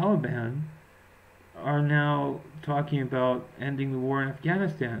 the Taliban are now talking about ending the war in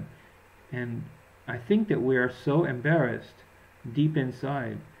Afghanistan. And I think that we are so embarrassed deep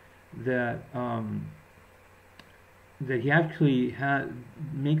inside that that he actually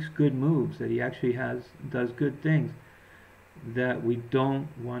makes good moves, that he actually does good things. that we don't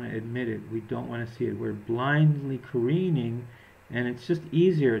want to admit it. We don't want to see it. We're blindly careening, and it's just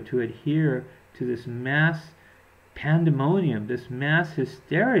easier to adhere to this mass pandemonium, this mass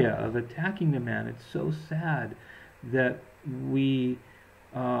hysteria of attacking the man. It's so sad that we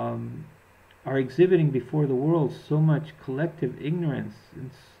are exhibiting before the world so much collective ignorance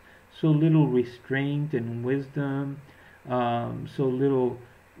and so little restraint and wisdom, so little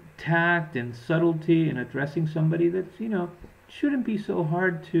tact and subtlety in addressing somebody that's, shouldn't be so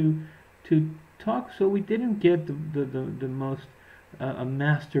hard to talk. So we didn't get the most a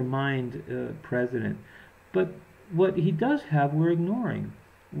mastermind president, but what he does have, we're ignoring.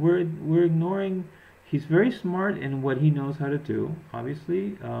 We're ignoring. He's very smart in what he knows how to do.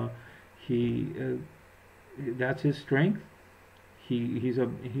 Obviously, he that's his strength. He's a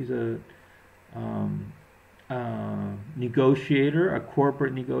negotiator, a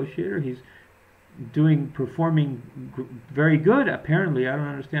corporate negotiator. He's performing very good. Apparently, I don't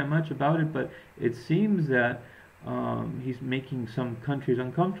understand much about it, but it seems that he's making some countries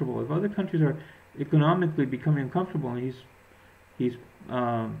uncomfortable. If other countries are economically becoming uncomfortable, and he's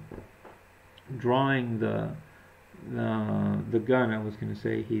drawing the gun. I was going to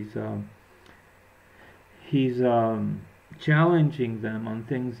say he's challenging them on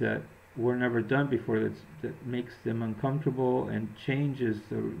things that were never done before. That makes them uncomfortable and changes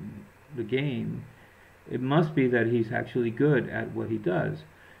the game. It must be that he's actually good at what he does.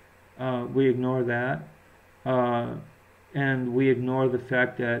 We ignore that, and we ignore the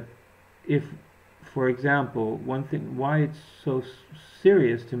fact that if, for example, one thing, why it's so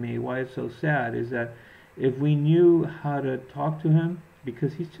serious to me, why it's so sad, is that if we knew how to talk to him,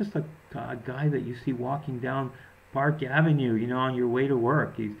 because he's just a guy that you see walking down Park Avenue, on your way to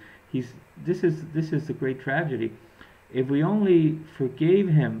work. This is the great tragedy. If we only forgave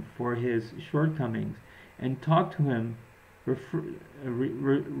him for his shortcomings and talked to him,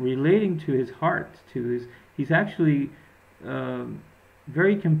 relating to his heart, he's actually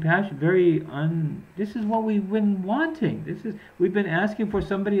very compassionate, this is what we've been wanting. We've been asking for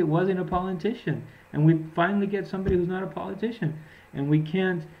somebody that wasn't a politician, and we finally get somebody who's not a politician, and we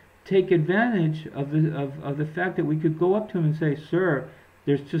can't take advantage of the fact that we could go up to him and say, "Sir,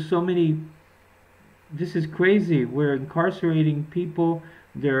 there's just so many. This is crazy. We're incarcerating people.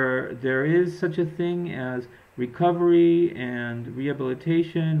 There is such a thing as recovery and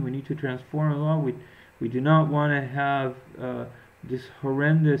rehabilitation. We need to transform the law. We do not want to have this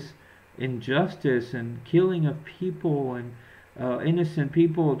horrendous injustice and killing of people and innocent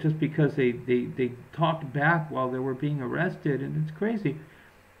people just because they talked back while they were being arrested, and it's crazy."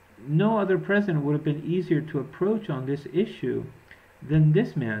 No other president would have been easier to approach on this issue than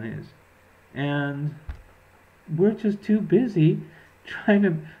this man is. And we're just too busy trying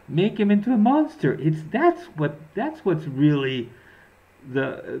to make him into a monster. That's what's really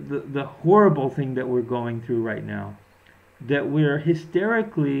the horrible thing that we're going through right now. That we're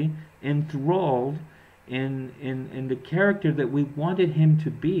hysterically enthralled in the character that we wanted him to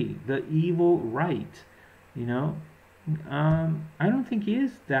be, the evil right. I don't think he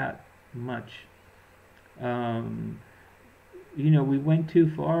is that much. We went too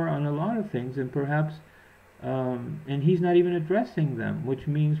far on a lot of things, and perhaps, and he's not even addressing them, which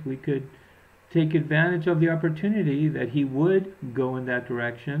means we could take advantage of the opportunity that he would go in that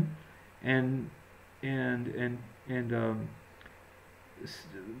direction, and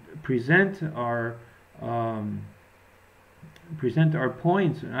present our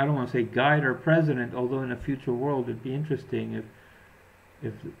points. And I don't want to say guide our president, although in a future world it'd be interesting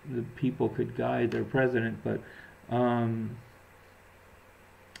if the people could guide their president, but on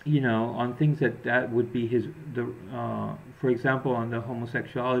things that would be for example, on the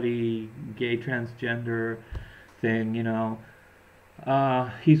homosexuality, gay, transgender thing,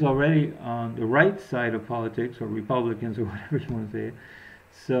 he's already on the right side of politics, or Republicans, or whatever you want to say.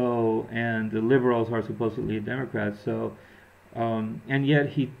 So, and the liberals are supposedly Democrats. So, and yet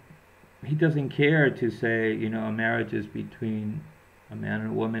he doesn't care to say, a marriage is between a man and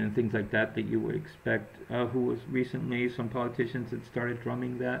a woman and things like that you would expect. Who was recently some politicians that started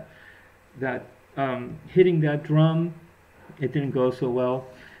drumming that hitting that drum. It didn't go so well,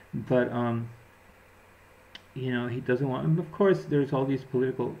 but he doesn't want. And of course, there's all these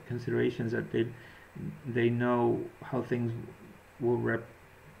political considerations that they know how things will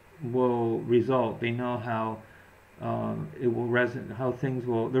result. They know how it will how things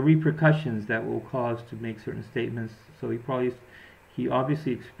will, the repercussions that will cause to make certain statements. So he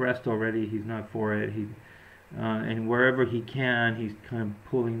obviously expressed already he's not for it. And wherever he can, he's kind of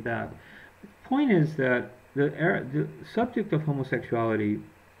pulling back. The point is that the subject of homosexuality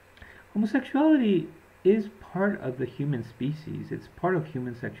is part of the human species. It's part of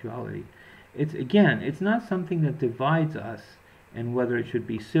human sexuality. It's, again, it's not something that divides us and whether it should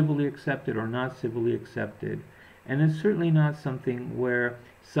be civilly accepted or not civilly accepted. And it's certainly not something where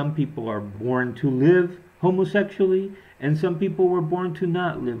some people are born to live homosexually and some people were born to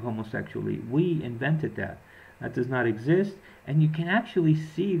not live homosexually. We invented that. That does not exist. And you can actually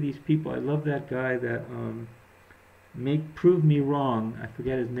see these people. I love that guy that prove me wrong. I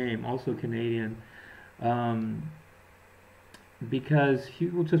forget his name. Also Canadian. Because he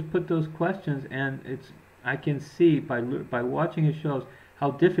will just put those questions, and I can see by watching his shows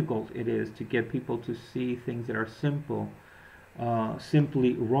how difficult it is to get people to see things that are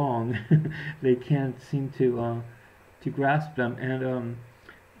simply wrong. They can't seem to grasp them. And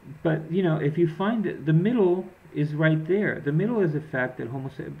but if you find it, the middle is right there. The middle is the fact that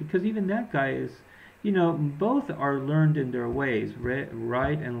because even that guy is, both are learned in their ways,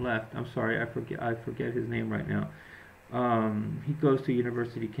 right and left. I'm sorry, I forget his name right now. He goes to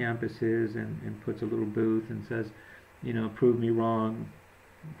university campuses and puts a little booth and says, prove me wrong.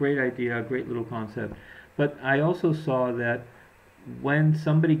 Great idea, great little concept. But I also saw that when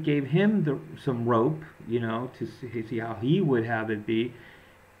somebody gave him some rope, to see how he would have it be,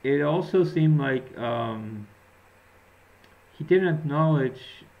 it also seemed like he didn't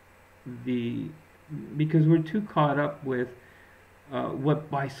acknowledge because we're too caught up with what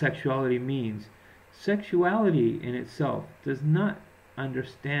bisexuality means. Sexuality in itself does not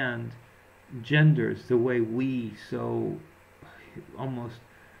understand genders the way we so almost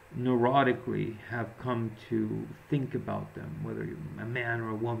neurotically have come to think about them, whether you're a man or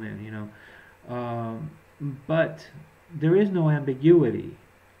a woman, but there is no ambiguity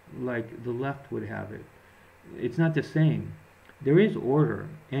like the left would have it. It's not the same. There is order,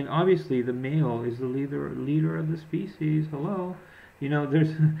 and obviously the male is the leader of the species. Hello,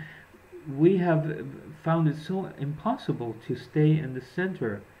 we have found it so impossible to stay in the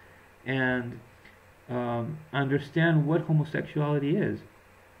center and understand what homosexuality is.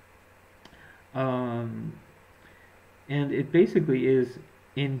 And it basically is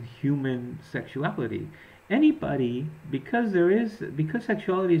inhuman sexuality. Anybody, because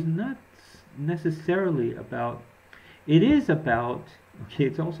sexuality is not necessarily about. It is about. Okay,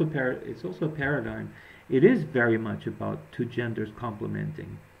 it's also a paradigm. It is very much about two genders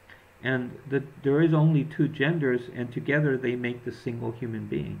complementing, and there is only two genders, and together they make the single human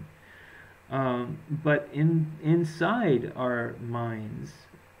being. But inside our minds,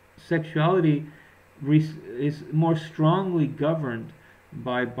 sexuality is more strongly governed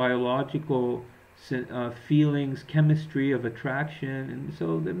by biological feelings, chemistry of attraction, and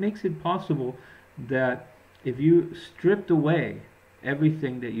so that makes it possible that if you stripped away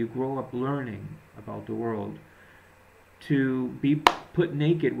everything that you grow up learning about the world to be put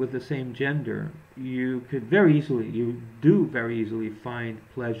naked with the same gender, you do very easily find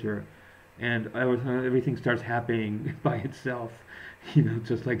pleasure, and everything starts happening by itself,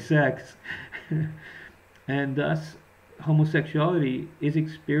 just like sex. And thus homosexuality is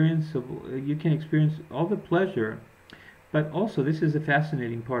experienceable. You can experience all the pleasure, but also this is a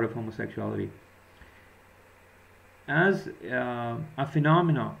fascinating part of homosexuality. As a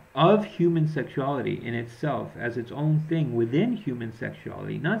phenomenon of human sexuality in itself, as its own thing within human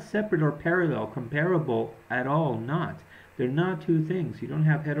sexuality, not separate or parallel, comparable at all, not. They're not two things. You don't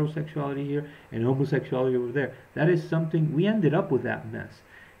have heterosexuality here and homosexuality over there. That is something, we ended up with that mess.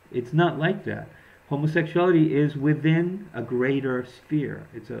 It's not like that. Homosexuality is within a greater sphere.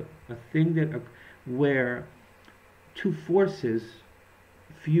 It's a thing where two forces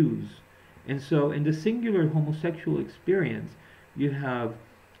fuse. And so in the singular homosexual experience, you have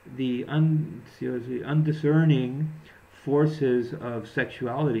the undiscerning forces of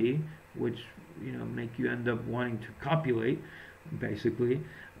sexuality, which make you end up wanting to copulate, basically,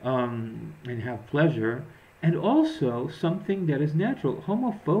 and have pleasure, and also something that is natural.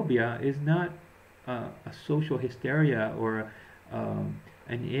 Homophobia is not a social hysteria or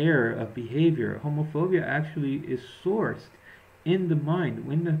an error of behavior. Homophobia actually is sourced in the mind.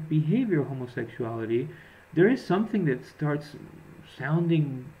 When the behavior of homosexuality, there is something that starts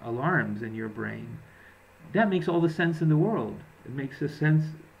sounding alarms in your brain. That makes all the sense in the world. It makes a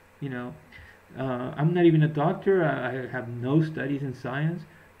sense, I'm not even a doctor. I have no studies in science,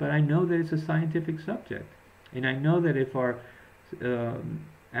 but I know that it's a scientific subject. And I know that if our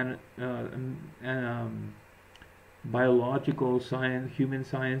biological science, human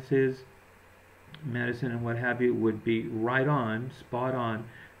sciences, medicine and what have you would be right on, spot on,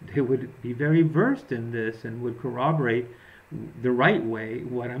 they would be very versed in this and would corroborate the right way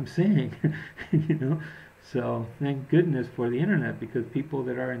what I'm saying. So thank goodness for the internet, because people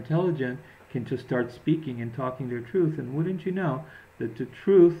that are intelligent can just start speaking and talking their truth. And wouldn't you know that the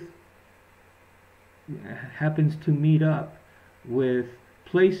truth happens to meet up with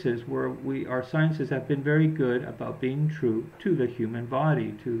places where our sciences have been very good about being true to the human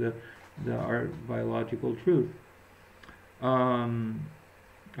body, to our biological truth, our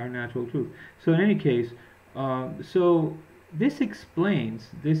natural truth. So in any case, so this explains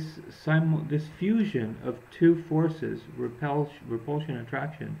this fusion of two forces, repulsion,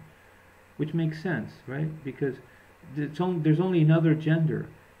 attraction, which makes sense, right? Because there's only another gender.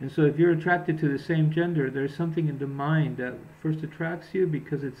 And so if you're attracted to the same gender, there's something in the mind that first attracts you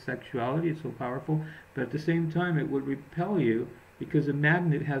because it's sexuality, it's so powerful, but at the same time it would repel you because the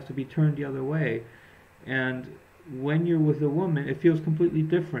magnet has to be turned the other way. And when you're with a woman, it feels completely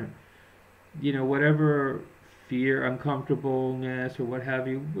different. You know, whatever fear, uncomfortableness, or what have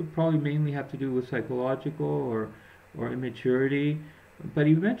you, would probably mainly have to do with psychological or immaturity. But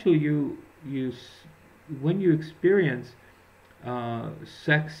eventually when you experience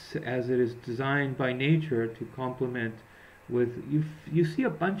sex as it is designed by nature to complement with, you see a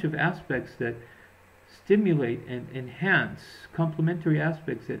bunch of aspects that stimulate and enhance, complementary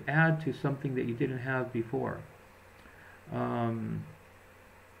aspects that add to something that you didn't have before.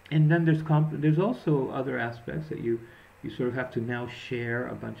 And then there's also other aspects that you sort of have to now share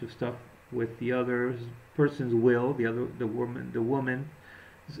a bunch of stuff with the other person's will, the woman's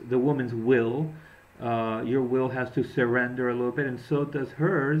will. Your will has to surrender a little bit, and so does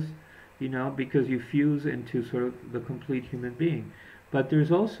hers, you know, because you fuse into sort of the complete human being. But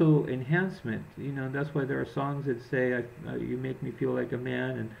there's also enhancement, you know. That's why there are songs that say, "You make me feel like a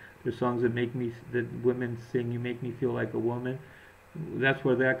man," and there's songs that women sing, "You make me feel like a woman." That's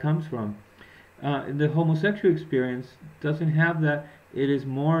where that comes from. The homosexual experience doesn't have that. It is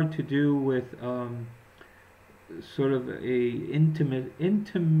more to do with sort of a intimate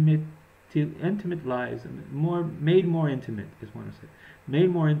lives, made more intimate is what I say.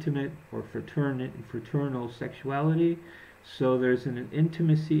 Made more intimate, or fraternal sexuality. So there's an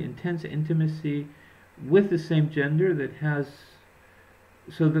intimacy, intense intimacy with the same gender that has.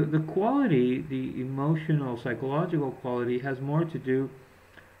 So the quality, the emotional, psychological quality, has more to do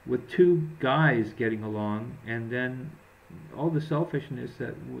with two guys getting along, and then all the selfishness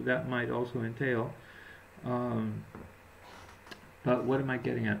that might also entail. But what am I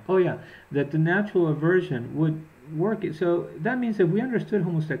getting at? Oh yeah, that the natural aversion would work. So that means that we understood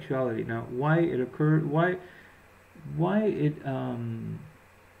homosexuality now, why it occurred, why it.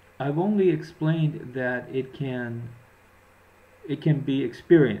 I've only explained that it can be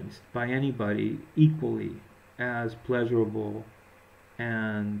experienced by anybody equally as pleasurable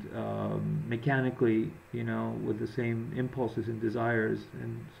and mechanically, you know, with the same impulses and desires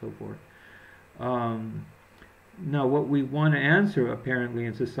and so forth. Now, what we want to answer apparently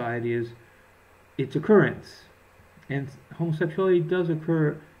in society is its occurrence. And homosexuality does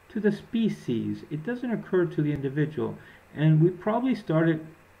occur to the species, it doesn't occur to the individual. And we probably started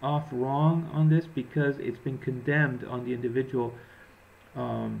off wrong on this because it's been condemned on the individual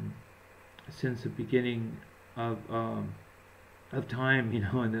since the beginning of time, you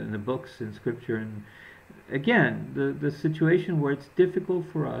know, in the books and scripture. And again, the situation where it's difficult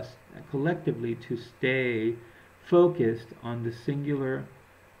for us collectively to stay focused on the singular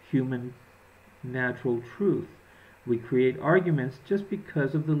human natural truth. We create arguments just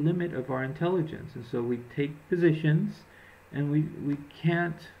because of the limit of our intelligence, and so we take positions, and we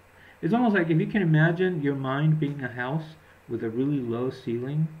can't. It's almost like if you can imagine your mind being a house with a really low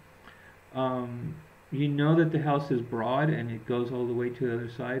ceiling. You know that the house is broad and it goes all the way to the other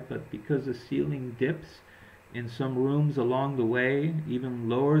side, but because the ceiling dips in some rooms along the way, even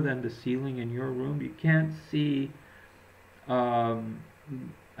lower than the ceiling in your room, you can't see how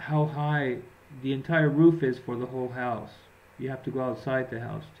high the entire roof is for the whole house. You have to go outside the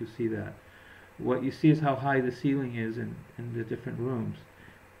house to see that. What you see is how high the ceiling is in the different rooms,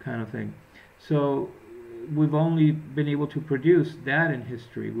 kind of thing. So we've only been able to produce that in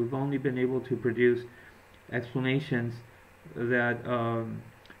history. We've only been able to produce explanations that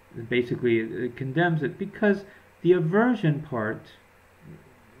basically it condemns it, because the aversion part,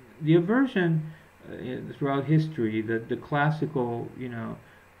 throughout history, the classical, you know,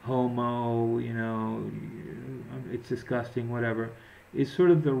 homo, you know, it's disgusting, whatever, is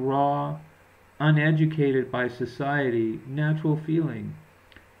sort of the raw, uneducated by society, natural feeling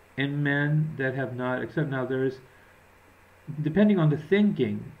in men that have not, except now there's, depending on the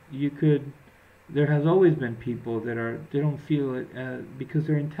thinking, there has always been people they don't feel it because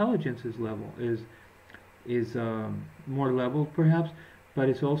their intelligence is more level perhaps, but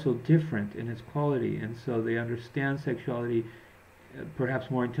it's also different in its quality, and so they understand sexuality perhaps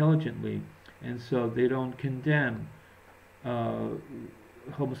more intelligently, and so they don't condemn uh,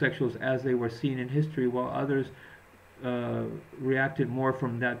 homosexuals as they were seen in history, while others uh, reacted more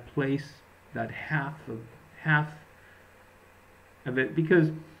from that place, that half of it, because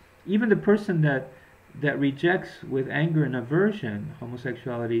even the person that rejects with anger and aversion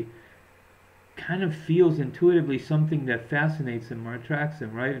homosexuality kind of feels intuitively something that fascinates them or attracts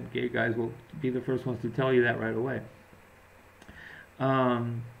them, right? And gay guys will be the first ones to tell you that right away.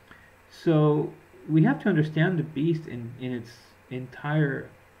 Um, so we have to understand the beast in its entire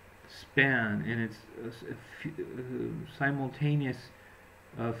span, in its simultaneous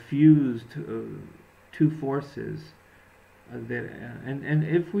fused two forces and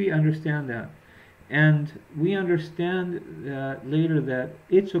if we understand that, and we understand that later that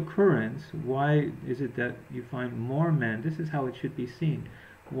its occurrence, why is it that you find more men? This is how it should be seen.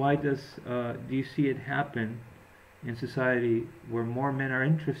 Why do you see it happen in society where more men are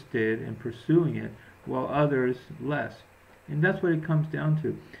interested in pursuing it while others less? And that's what it comes down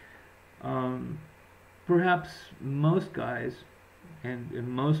to. Um, Perhaps most guys, and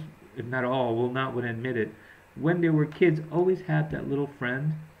most, if not all, will not would admit it, when they were kids, always had that little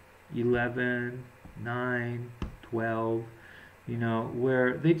friend, 11, 9, 12,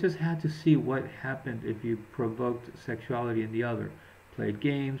 where they just had to see what happened if you provoked sexuality in the other. Played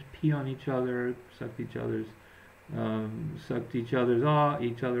games, pee on each other, sucked each other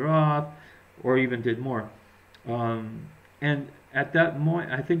off, or even did more. And at that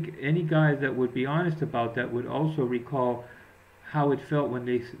moment, I think any guy that would be honest about that would also recall how it felt when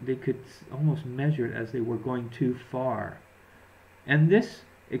they could almost measure it as they were going too far. And this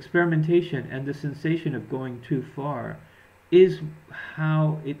experimentation and the sensation of going too far is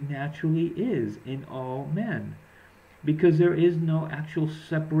how it naturally is in all men, because there is no actual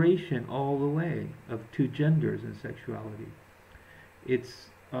separation all the way of two genders in sexuality. It's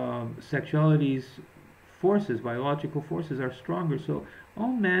sexuality's forces, biological forces, are stronger, so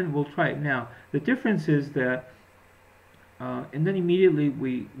all men will try it. Now the difference is that and then immediately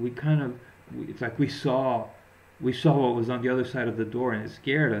we kind of, it's like we saw what was on the other side of the door, and it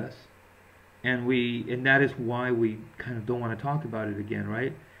scared us, and that is why we kind of don't want to talk about it again,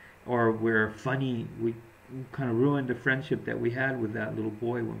 right? Or we're funny, we kind of ruined the friendship that we had with that little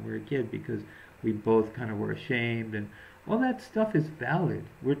boy when we were a kid, because we both kind of were ashamed, and all that stuff is valid.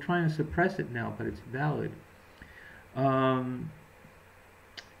 We're trying to suppress it now, but it's valid. And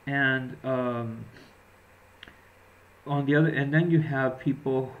on the other, and then you have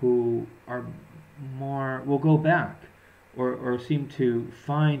people who are more, will go back, or seem to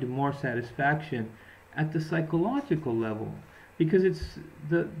find more satisfaction at the psychological level, because it's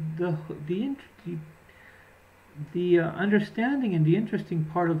the understanding and the interesting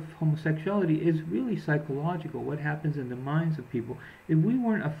part of homosexuality is really psychological. What happens in the minds of people? If we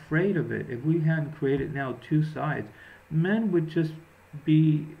weren't afraid of it, if we hadn't created now two sides, men would just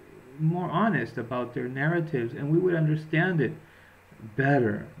be more honest about their narratives, and we would understand it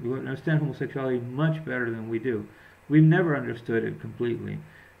better. We would understand homosexuality much better than we do. We've never understood it completely.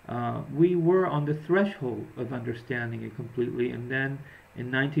 We were on the threshold of understanding it completely, and then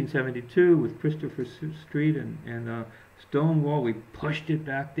in 1972 with Christopher Street and Stonewall, we pushed it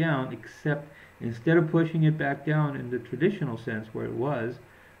back down, except instead of pushing it back down in the traditional sense where it was,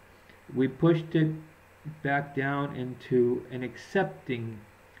 we pushed it back down into an accepting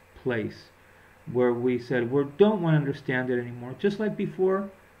place where we said we don't want to understand it anymore. Just like before,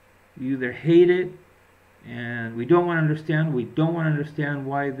 you either hate it and we don't want to understand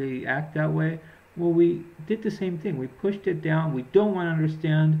why they act that way. Well, we did the same thing. We pushed it down. We don't want to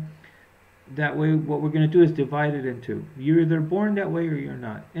understand that way. What we're going to do is divide it in two. You're either born that way or you're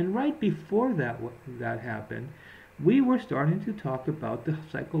not. And right before that happened, we were starting to talk about the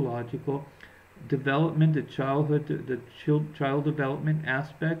psychological development, the child development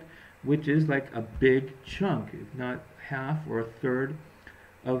aspect, which is like a big chunk, if not half or a third,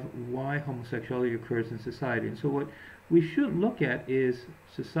 of why homosexuality occurs in society. And so what we should look at is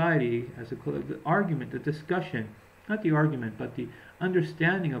society as the argument, the discussion, not the argument, but the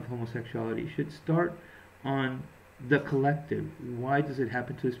understanding of homosexuality should start on the collective. Why does it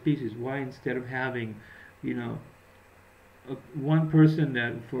happen to a species? Why, instead of having, one person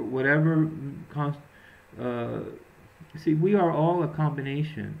that for whatever see, we are all a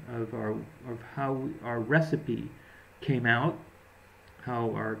combination of how our recipe came out,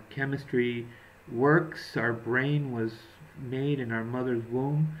 how our chemistry works. Our brain was made in our mother's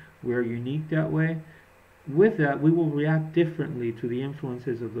womb. We're unique that way. With that, we will react differently to the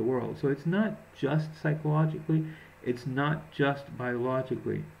influences of the world. So it's not just psychologically, It's not just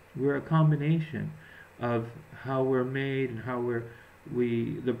biologically. We're a combination of how we're made and how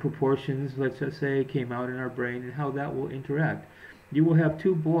the proportions, let's just say, came out in our brain and how that will interact. You will have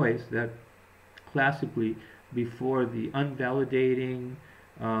two boys that classically, before the unvalidating,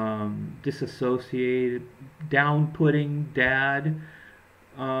 disassociated, down-putting dad,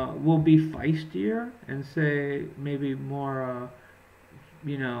 will be feistier and say maybe more,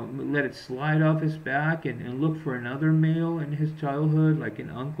 let it slide off his back and look for another male in his childhood, like an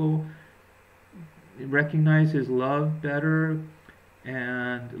uncle, recognize his love better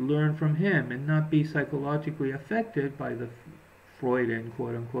and learn from him and not be psychologically affected by the Freudian,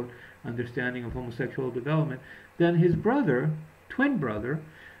 quote unquote, understanding of homosexual development, than his brother, twin brother,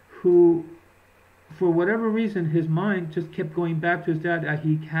 who, for whatever reason, his mind just kept going back to his dad.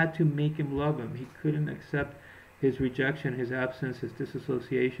 He had to make him love him. He couldn't accept his rejection, his absence, his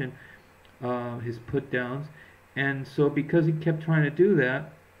disassociation, his put downs. And so because he kept trying to do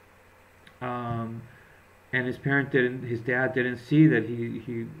that, and his dad didn't see that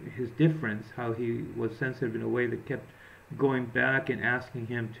his difference, how he was sensitive in a way that kept going back and asking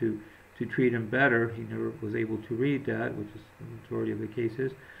him to treat him better. He never was able to read that, which is the majority of the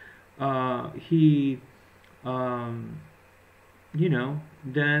cases.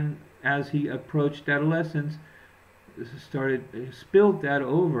 Then as he approached adolescence, spilled that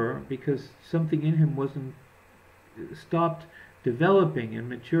over because something in him stopped developing and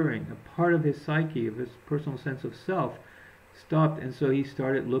maturing. A part of his psyche, of his personal sense of self, stopped, and so he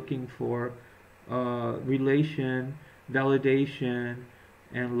started looking for relation, validation,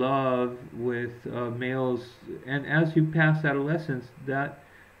 and love with males. And as you pass adolescence, that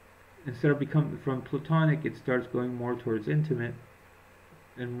instead of becoming from platonic, it starts going more towards intimate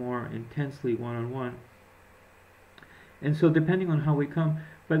and more intensely one-on-one. And so depending on how we come,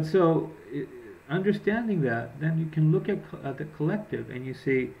 but so understanding that, then you can look at the collective and you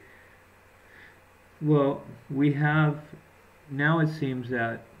see, well, we have, now it seems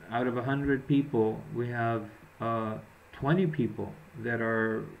that out of 100 people, we have 20 people that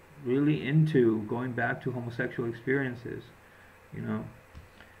are really into going back to homosexual experiences.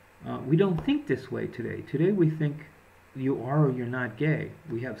 We don't think this way today. Today we think you are or you're not gay.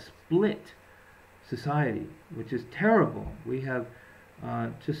 We have split society, which is terrible. We have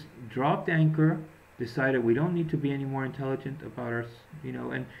just dropped anchor, decided we don't need to be any more intelligent about our,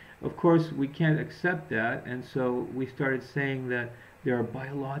 and of course we can't accept that, and so we started saying that there are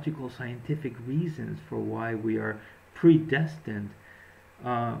biological scientific reasons for why we are predestined.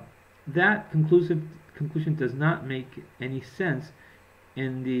 That conclusion does not make any sense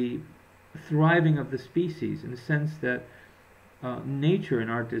in the thriving of the species, in the sense that nature and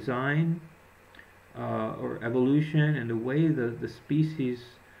our design or evolution and the way the species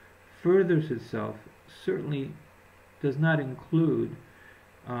furthers itself certainly does not include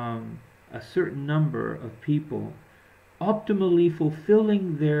a certain number of people optimally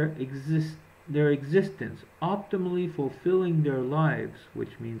fulfilling their existence, optimally fulfilling their lives,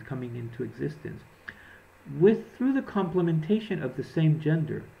 which means coming into existence, through the complementation of the same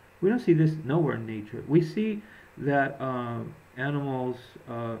gender. We don't see this nowhere in nature. We see that animals,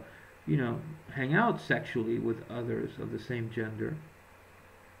 hang out sexually with others of the same gender,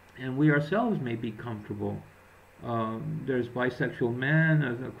 and we ourselves may be comfortable. There's bisexual men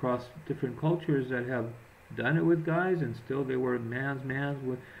across different cultures that have done it with guys, and still they were man's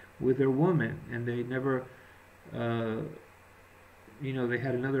with their woman, and they never, they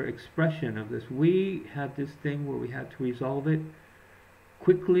had another expression of this. We had this thing where we had to resolve it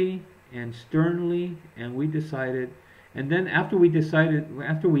quickly and sternly, and we decided, and then after we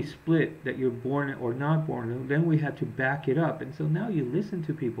split that you're born or not born, then we had to back it up. And so now you listen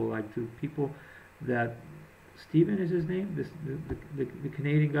to people that Stephen is his name, the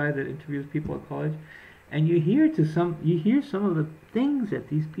Canadian guy that interviews people at college, and you hear some of the things that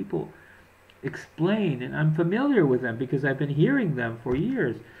these people explain, and I'm familiar with them because I've been hearing them for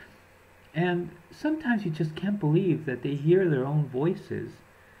years. And sometimes you just can't believe that they hear their own voices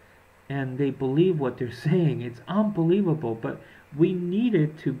and they believe what they're saying. It's unbelievable, but we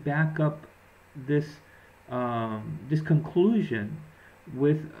needed to back up this conclusion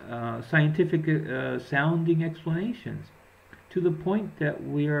with scientific sounding explanations, to the point that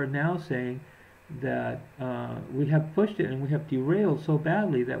we are now saying that we have pushed it and we have derailed so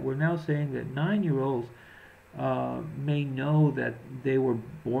badly that we're now saying that 9-year-olds may know that they were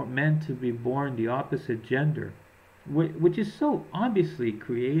meant to be born the opposite gender, which is so obviously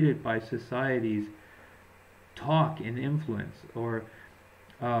created by society's talk and influence, or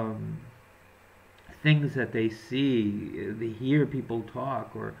things that they see, they hear people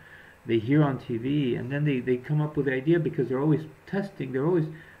talk, or they hear on TV, and then they come up with the idea because they're always testing, they're always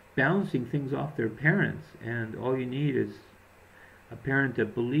bouncing things off their parents, and all you need is a parent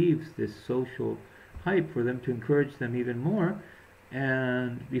that believes this social hype for them to encourage them even more.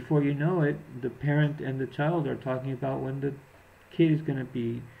 And before you know it, the parent and the child are talking about when the kid is going to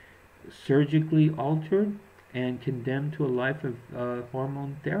be surgically altered and condemned to a life of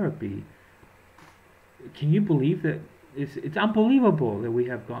hormone therapy. Can you believe that? It's unbelievable that we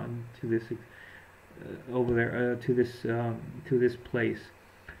have gotten to this over there to this place.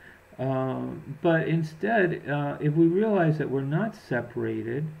 But instead, if we realize that we're not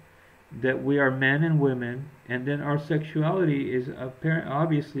separated, that we are men and women, and then our sexuality is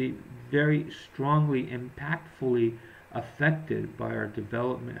obviously very strongly, impactfully affected by our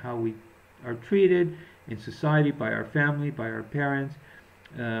development, how we are treated in society, by our family, by our parents.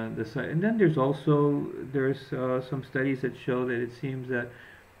 And then there's some studies that show that it seems that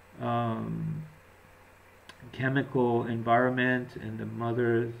chemical environment and the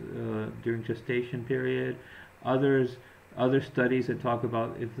mother's during gestation period, other studies that talk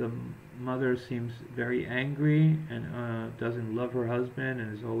about if the mother seems very angry and doesn't love her husband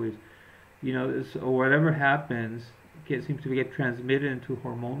and is always, or whatever happens, seems to get transmitted into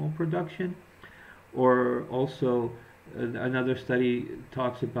hormonal production. Or also another study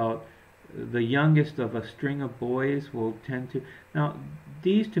talks about the youngest of a string of boys will tend to. Now,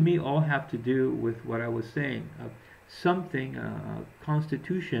 these to me all have to do with what I was saying, something, a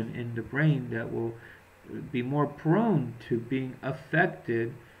constitution in the brain that will be more prone to being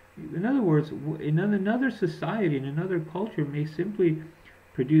affected. In other words, in another society, in another culture, may simply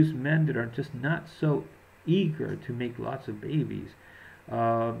produce men that are just not so eager to make lots of babies,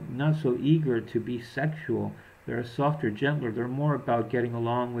 not so eager to be sexual. They're softer, gentler. They're more about getting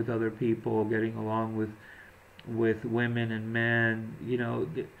along with other people, getting along with women and men.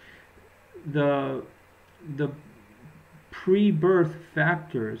 The pre-birth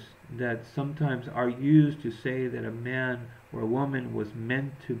factors that sometimes are used to say that a man or a woman was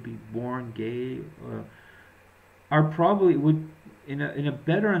meant to be born gay are probably would in a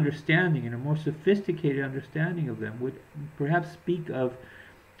better understanding, in a more sophisticated understanding of them, would perhaps speak of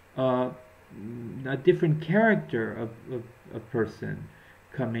a different character of a person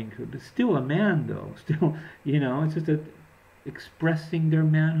coming to, but still a man though, still, it's just expressing their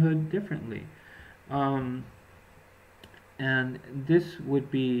manhood differently. And this would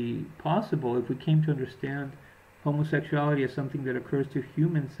be possible if we came to understand homosexuality as something that occurs to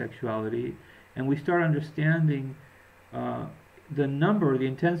human sexuality, and we start understanding the number, the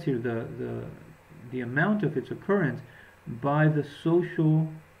intensity, the amount of its occurrence by the social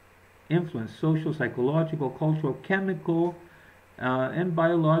influence, social, psychological, cultural, chemical, and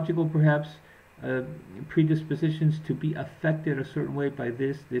biological, perhaps, predispositions to be affected a certain way by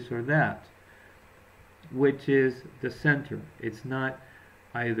this or that, which is the center. It's not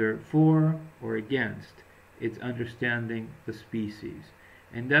either for or against. It's understanding the species.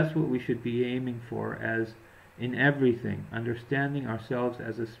 And that's what we should be aiming for as in everything, understanding ourselves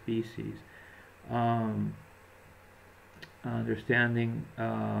as a species. Understanding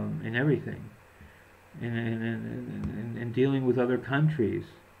in everything, in dealing with other countries,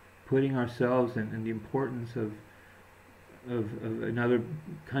 putting ourselves in the importance of another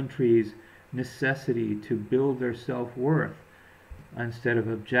country's necessity to build their self-worth, instead of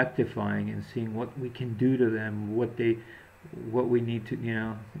objectifying and seeing what we can do to them, what we need to,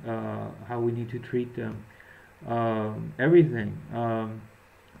 how we need to treat them, everything.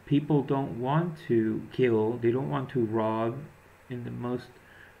 People don't want to kill, they don't want to rob in the most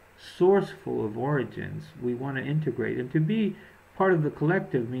sourceful of origins. We want to integrate, and to be part of the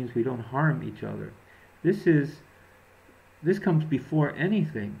collective means we don't harm each other. This comes before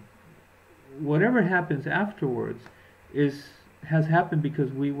anything. Whatever happens afterwards has happened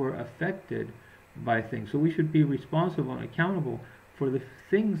because we were affected by things. So we should be responsible and accountable for the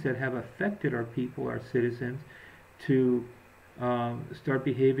things that have affected our people, our citizens, to start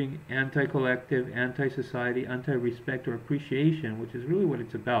behaving anti-collective, anti-society, anti-respect or appreciation, which is really what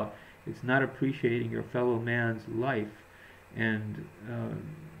it's about. It's not appreciating your fellow man's life, and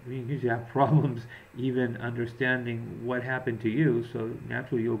you have problems even understanding what happened to you, so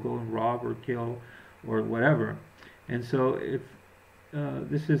naturally you'll go and rob or kill or whatever. And so if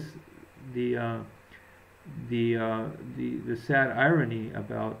this is the sad irony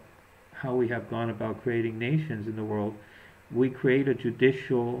about how we have gone about creating nations in the world. We create a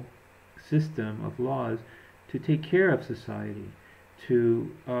judicial system of laws to take care of society, to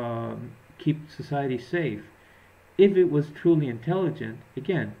keep society safe. If it was truly intelligent,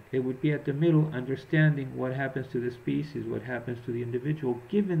 again, it would be at the middle, understanding what happens to the species, what happens to the individual,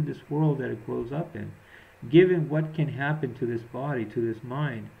 given this world that it grows up in, given what can happen to this body, to this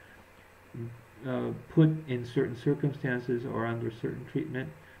mind, put in certain circumstances or under certain treatment,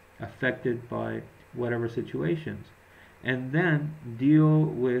 affected by whatever situations, and then deal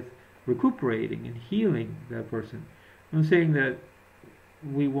with recuperating and healing that person. I'm saying that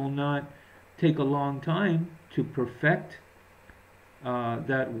we will not take a long time to perfect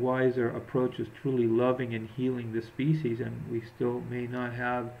that wiser approach is truly loving and healing the species, and we still may not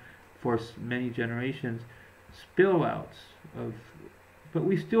have for many generations spill outs of, but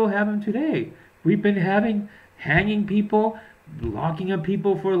we still have them today. We've been having hanging people, locking up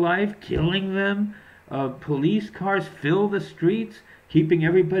people for life, killing them. Police cars fill the streets, keeping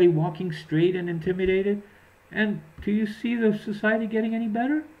everybody walking straight and intimidated. And do you see the society getting any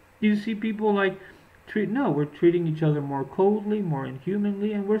better? Do you see people like no, we're treating each other more coldly, more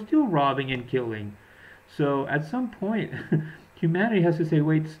inhumanly, and we're still robbing and killing. So at some point, humanity has to say,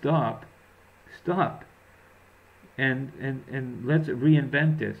 wait, stop, stop, and let's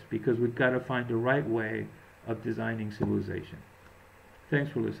reinvent this, because we've got to find the right way of designing civilization.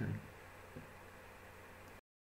 Thanks for listening.